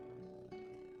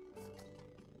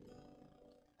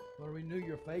 Want to renew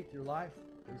your faith, your life?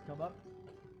 Please come up.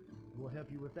 We'll help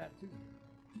you with that too.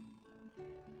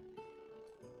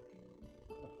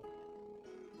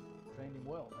 Trained him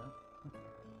well, man.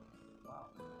 Wow.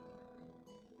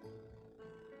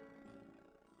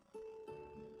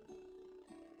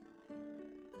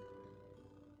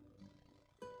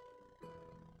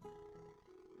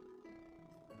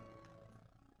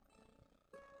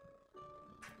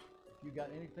 If you got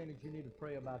anything that you need to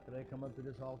pray about today, come up to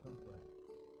this altar and pray.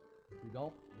 If you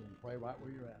don't, then pray right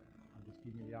where you're at. I'm just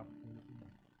giving you the opportunity.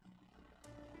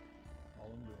 All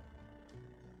I'm doing.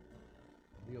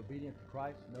 be obedient to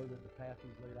Christ, know that the path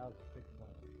He's laid out is a fixed plan.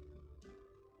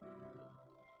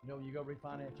 You know, when you go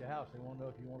refinance your house, they want to know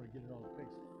if you want to get it on a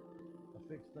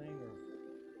fixed thing or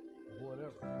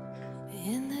whatever.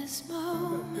 In this You're going to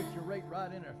moment, fix your rate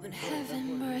right in there. when Fixed rate, that's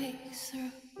heaven what it is. breaks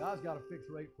through, God's got a fixed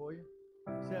rate for you.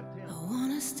 Accept Him. I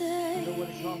wanna You stay know what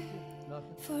it costs you?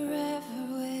 Nothing. forever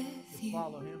with Just you.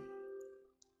 follow Him.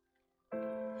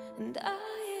 And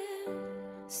I am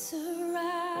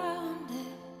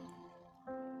surrounded,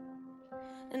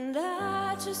 and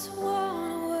I just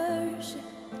wanna worship.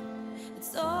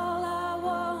 It's all I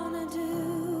wanna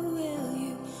do. Will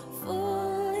you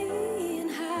fully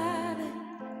inhabit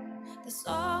the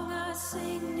song I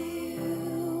sing to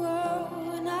you?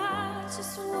 Oh, and I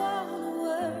just wanna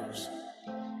worship.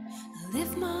 I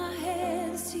lift my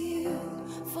hands to you,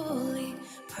 fully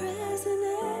present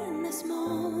in this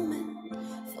moment,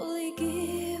 fully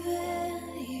given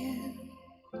to you.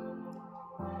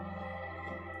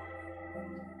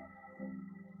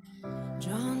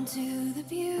 Drawn to the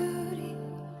beauty,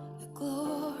 the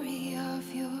glory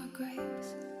of your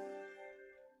grace.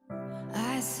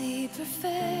 I see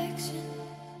perfection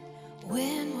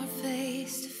when we're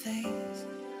face to face.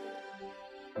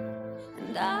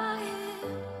 And I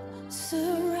am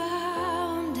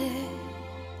surrounded,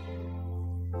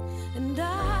 and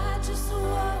I just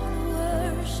wanna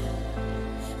worship.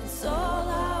 It's all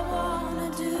I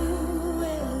wanna do.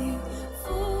 Will you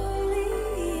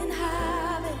fully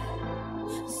inhabit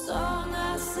the song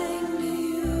I sing to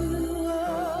you?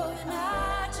 Oh, and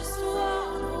I just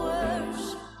wanna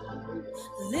worship.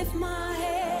 Lift my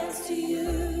hands to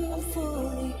you,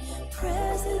 fully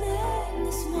present in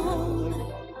this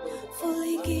moment,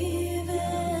 fully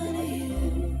given to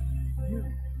you.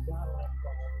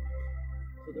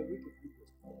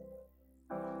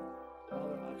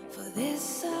 For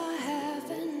this I have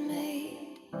been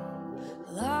made,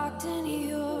 locked in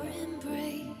your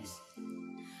embrace,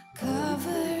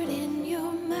 covered in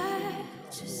your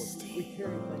majesty.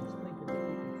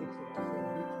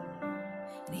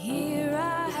 And here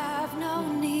I have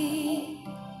no need,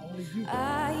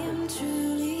 I am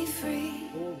truly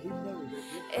free,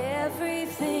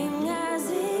 everything as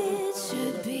it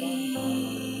should be.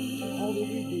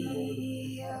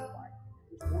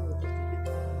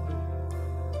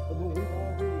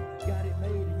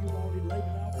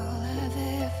 All I've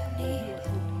ever needed.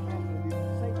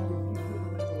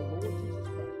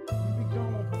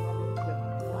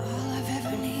 All I've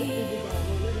ever needed.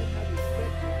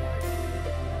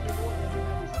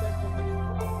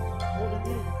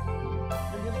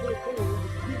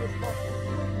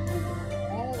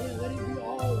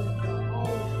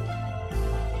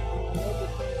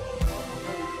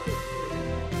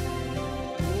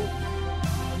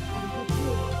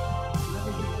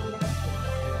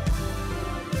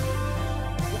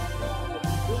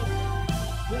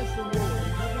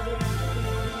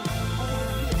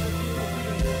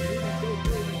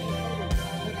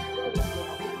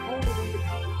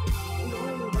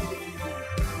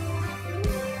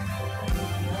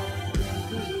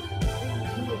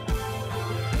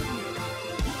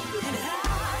 And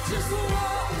I just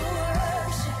wanna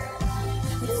worship.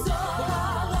 It's all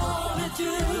I wanna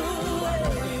do.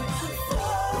 Will you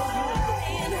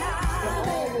fully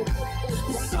inhabit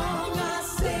the song I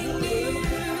sing to you?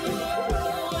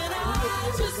 And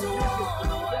I just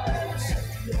wanna worship.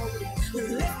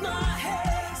 Lift my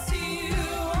hands to you.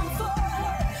 I'm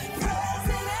fully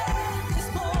present in this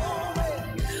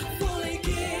moment, fully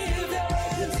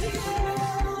given to you.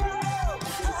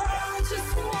 I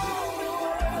just wanna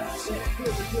worship.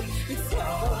 It's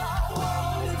all I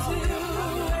wanna do.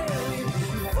 Will you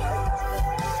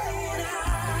fully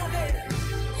inhabit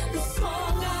the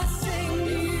song I sing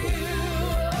to you?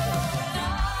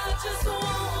 I just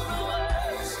wanna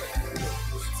worship.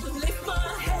 So lift my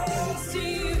hands to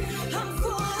you. I'm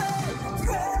fully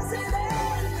present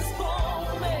in this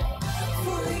moment,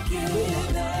 fully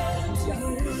given to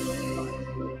you.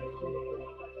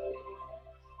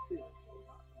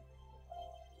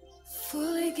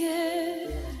 Fully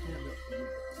given.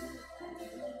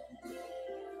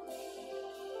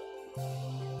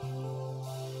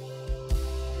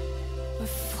 We're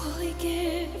fully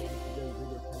given.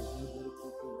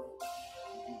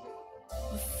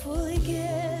 We're fully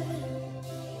given.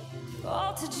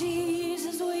 All to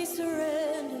Jesus we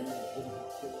surrender.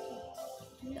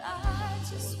 And I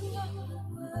just wanna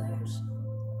worship.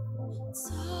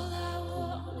 It's all I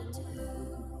wanna do.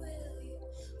 Will you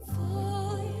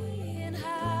fully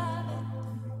inhabit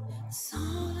the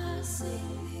song I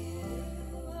sing to you?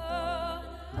 Oh,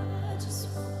 I just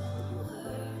wanna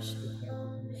worship.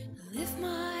 Lift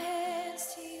my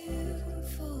hands to you,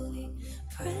 fully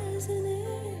present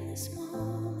in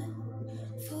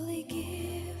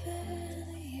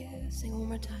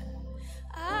time.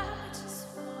 I just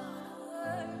wanna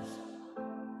worship.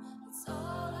 It's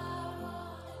all I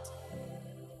wanna do.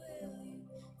 Will you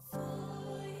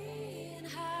fully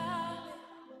inhabit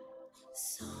the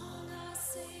song I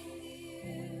sing to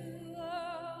you?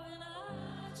 Oh, and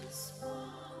I just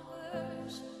wanna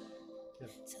worship.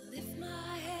 To lift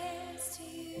my hands to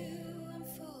you, I'm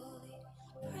fully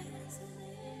present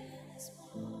in this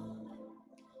moment,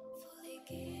 fully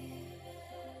given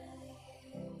to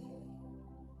you.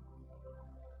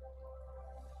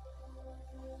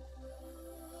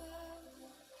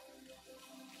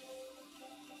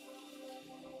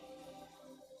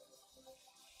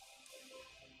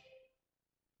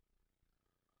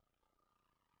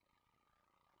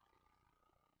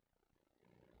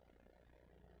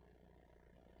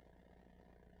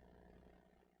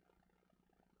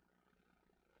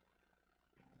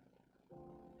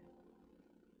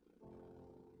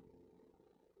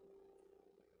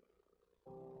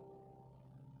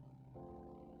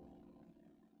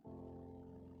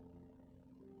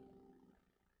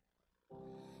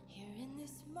 Here in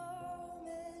this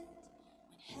moment,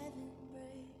 when heaven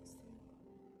breaks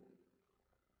through,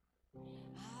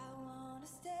 I wanna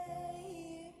stay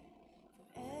here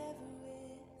forever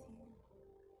with you.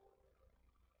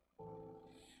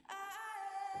 I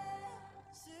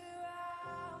am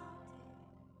surrounded,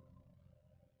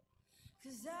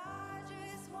 'cause I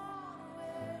just wanna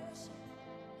worship.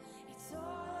 It's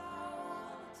all I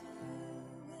wanna do.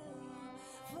 Will you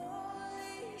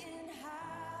fully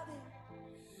inhabit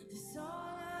the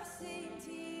song I sing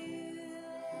to you?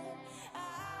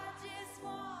 I just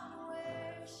wanna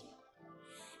worship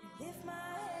and lift my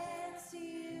hands to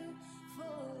you,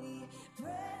 fully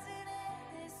present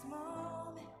in this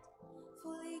moment,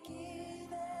 fully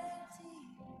given to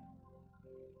you.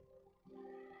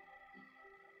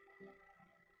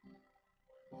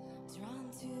 Drawn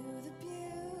to the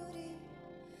beauty,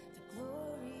 the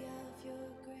glory of your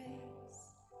grace.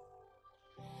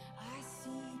 I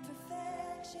see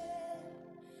perfection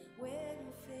when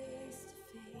we're face to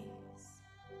face.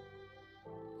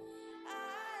 I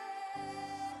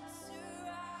am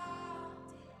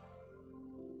surrounded,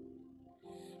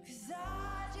 'cause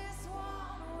I just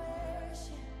wanna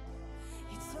worship.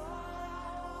 It's all I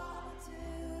wanna do.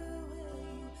 Will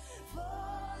you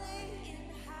fully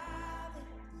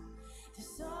inhabit the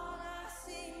song I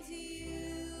sing to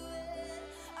you? And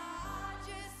I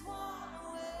just wanna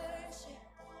worship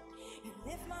and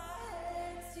lift my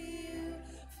hands to you,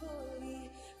 fully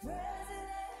present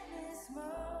in this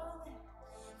moment,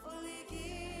 fully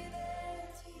given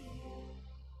to you.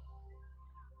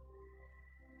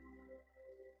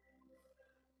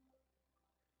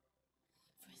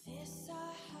 For this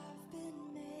I have been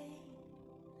made,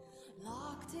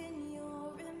 locked in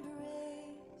your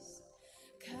embrace,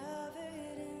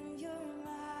 covered in your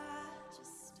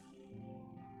majesty.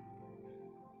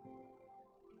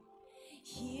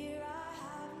 Here I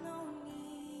have no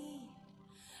need,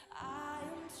 I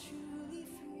am truly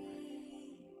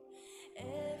free,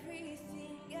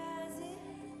 everything as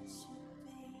it should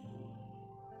be.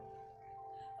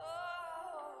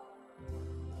 Oh,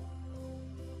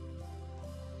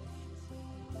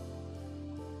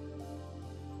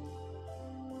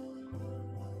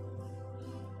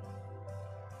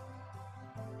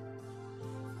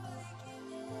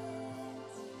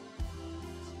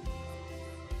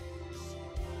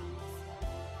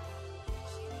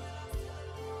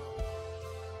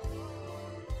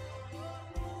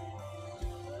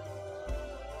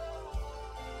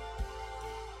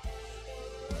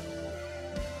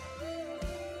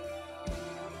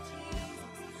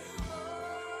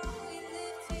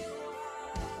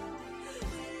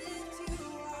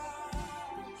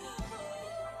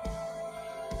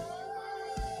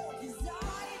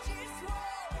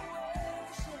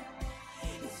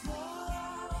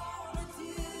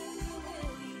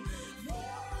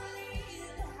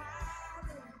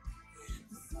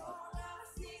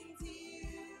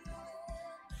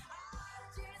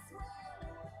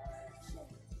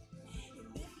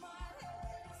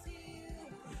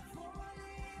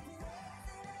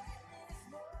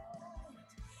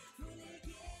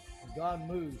 When God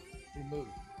moves, He moves.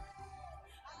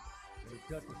 When He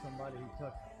touches somebody, He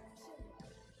touches.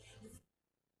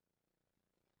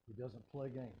 He doesn't play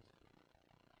games.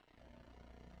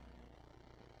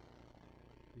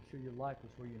 Be sure your life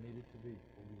is where you need it to be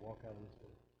when you walk out of this door.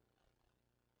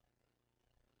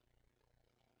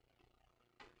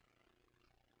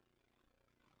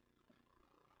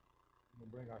 We'll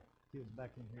bring our kids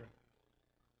back in here.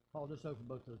 Paul, just open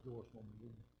both those doors for me, will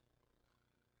you?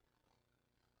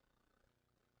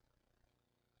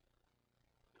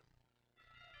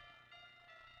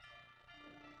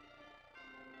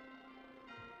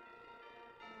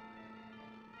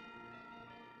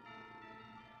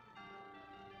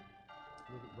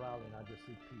 Briley, and I just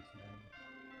see peace, man.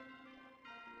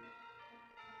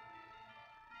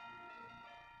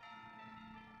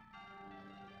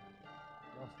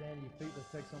 Y'all stand to your feet. Let's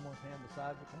take someone's hand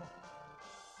beside you. Come on.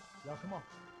 Y'all, come on.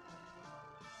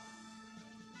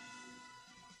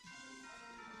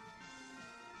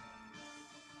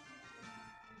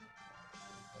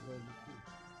 I love you too.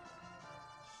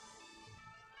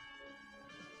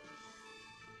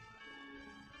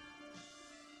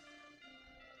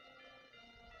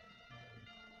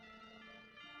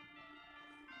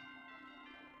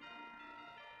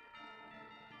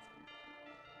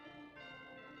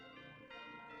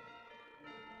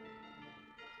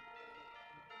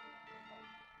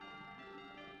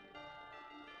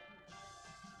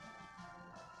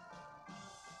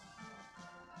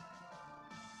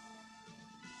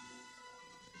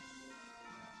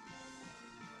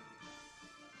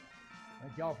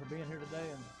 Thank y'all for being here today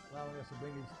and allowing us to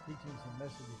bring these teachings and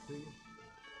messages to you.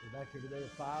 We're back here today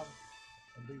at 5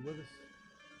 and be with us.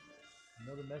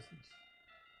 Another message.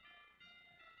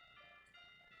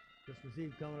 Christmas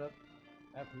Eve coming up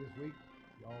after this week.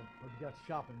 Y'all hope you got your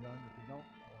shopping done. If you don't,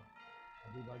 I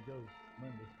believe I'd go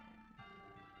Monday.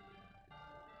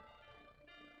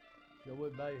 If you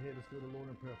would bow your head, let's go to the Lord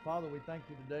in prayer. Father, we thank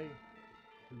you today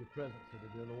for your presence here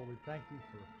today, Lord. We thank you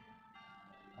for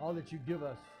all that you give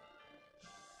us.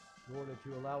 Lord, that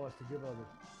you allow us to give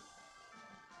others.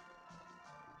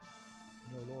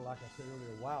 You know, Lord, like I said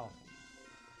earlier, wow,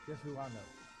 guess who I know?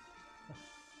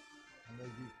 I know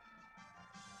you.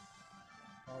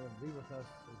 Father, be with us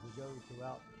as we go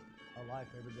throughout our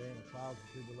life every day in the trials and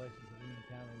tribulations that we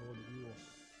encounter, Lord, that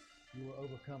you will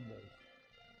overcome those.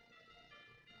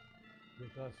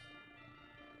 With us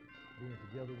being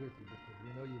together with you, because we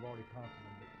know you've already conquered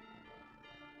them, but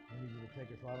we need you to take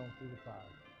us right on through the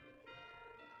fire,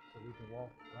 so we can walk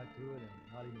right through it and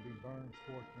not even be burned,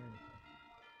 scorched, or anything.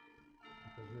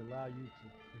 Because we allow you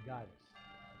to guide us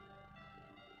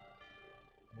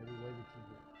in every way that you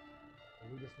do. And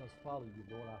we just must follow you,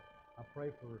 Lord. I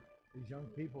pray for these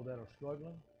young people that are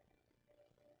struggling,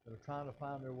 that are trying to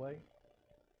find their way.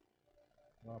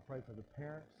 Lord, I pray for the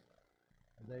parents,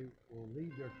 and they will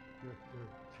lead their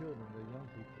children, their young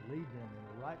people, lead them in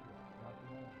the right way, not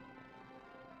the wrong.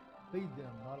 Feed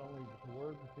them not only with the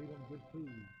word, but feed them good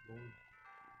food, Lord.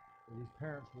 That these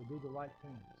parents will do the right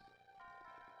things.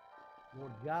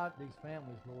 Lord, guide these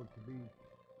families, Lord, to be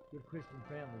good Christian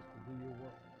families, to do your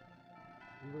work.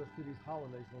 Be with us through these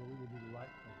holidays, Lord, we will do the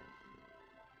right thing.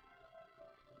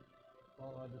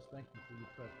 Father, I just thank you for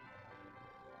your presence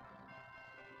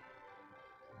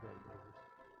today, Lord.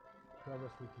 Cover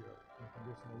us with your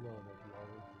unconditional love as you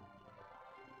always do.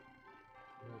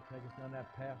 Lord, take us down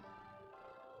that path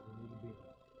we need to be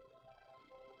on.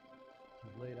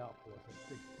 You've laid out for us a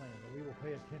fixed plan, and we will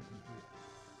pay attention to it.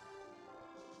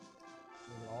 So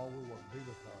that all will work. Be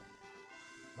with our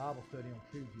Bible study on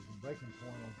Tuesdays and breaking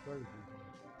point on Thursdays,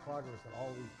 and progress that all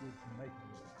these groups are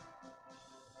making.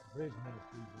 Bridge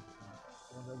ministries and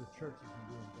going to other churches and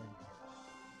doing things.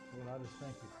 Lord, I just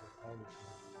thank you for all this.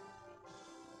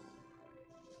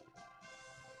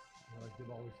 Lord, I give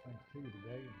all these things to you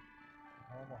today and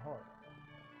all my heart.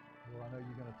 Lord, I know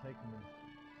you're going to take them and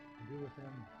do with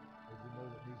them as you know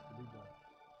that needs to be done.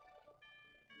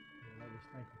 Lord, I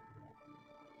just thank you for that.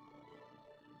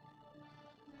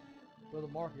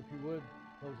 Brother Mark, if you would,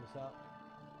 close us out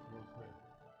with a prayer.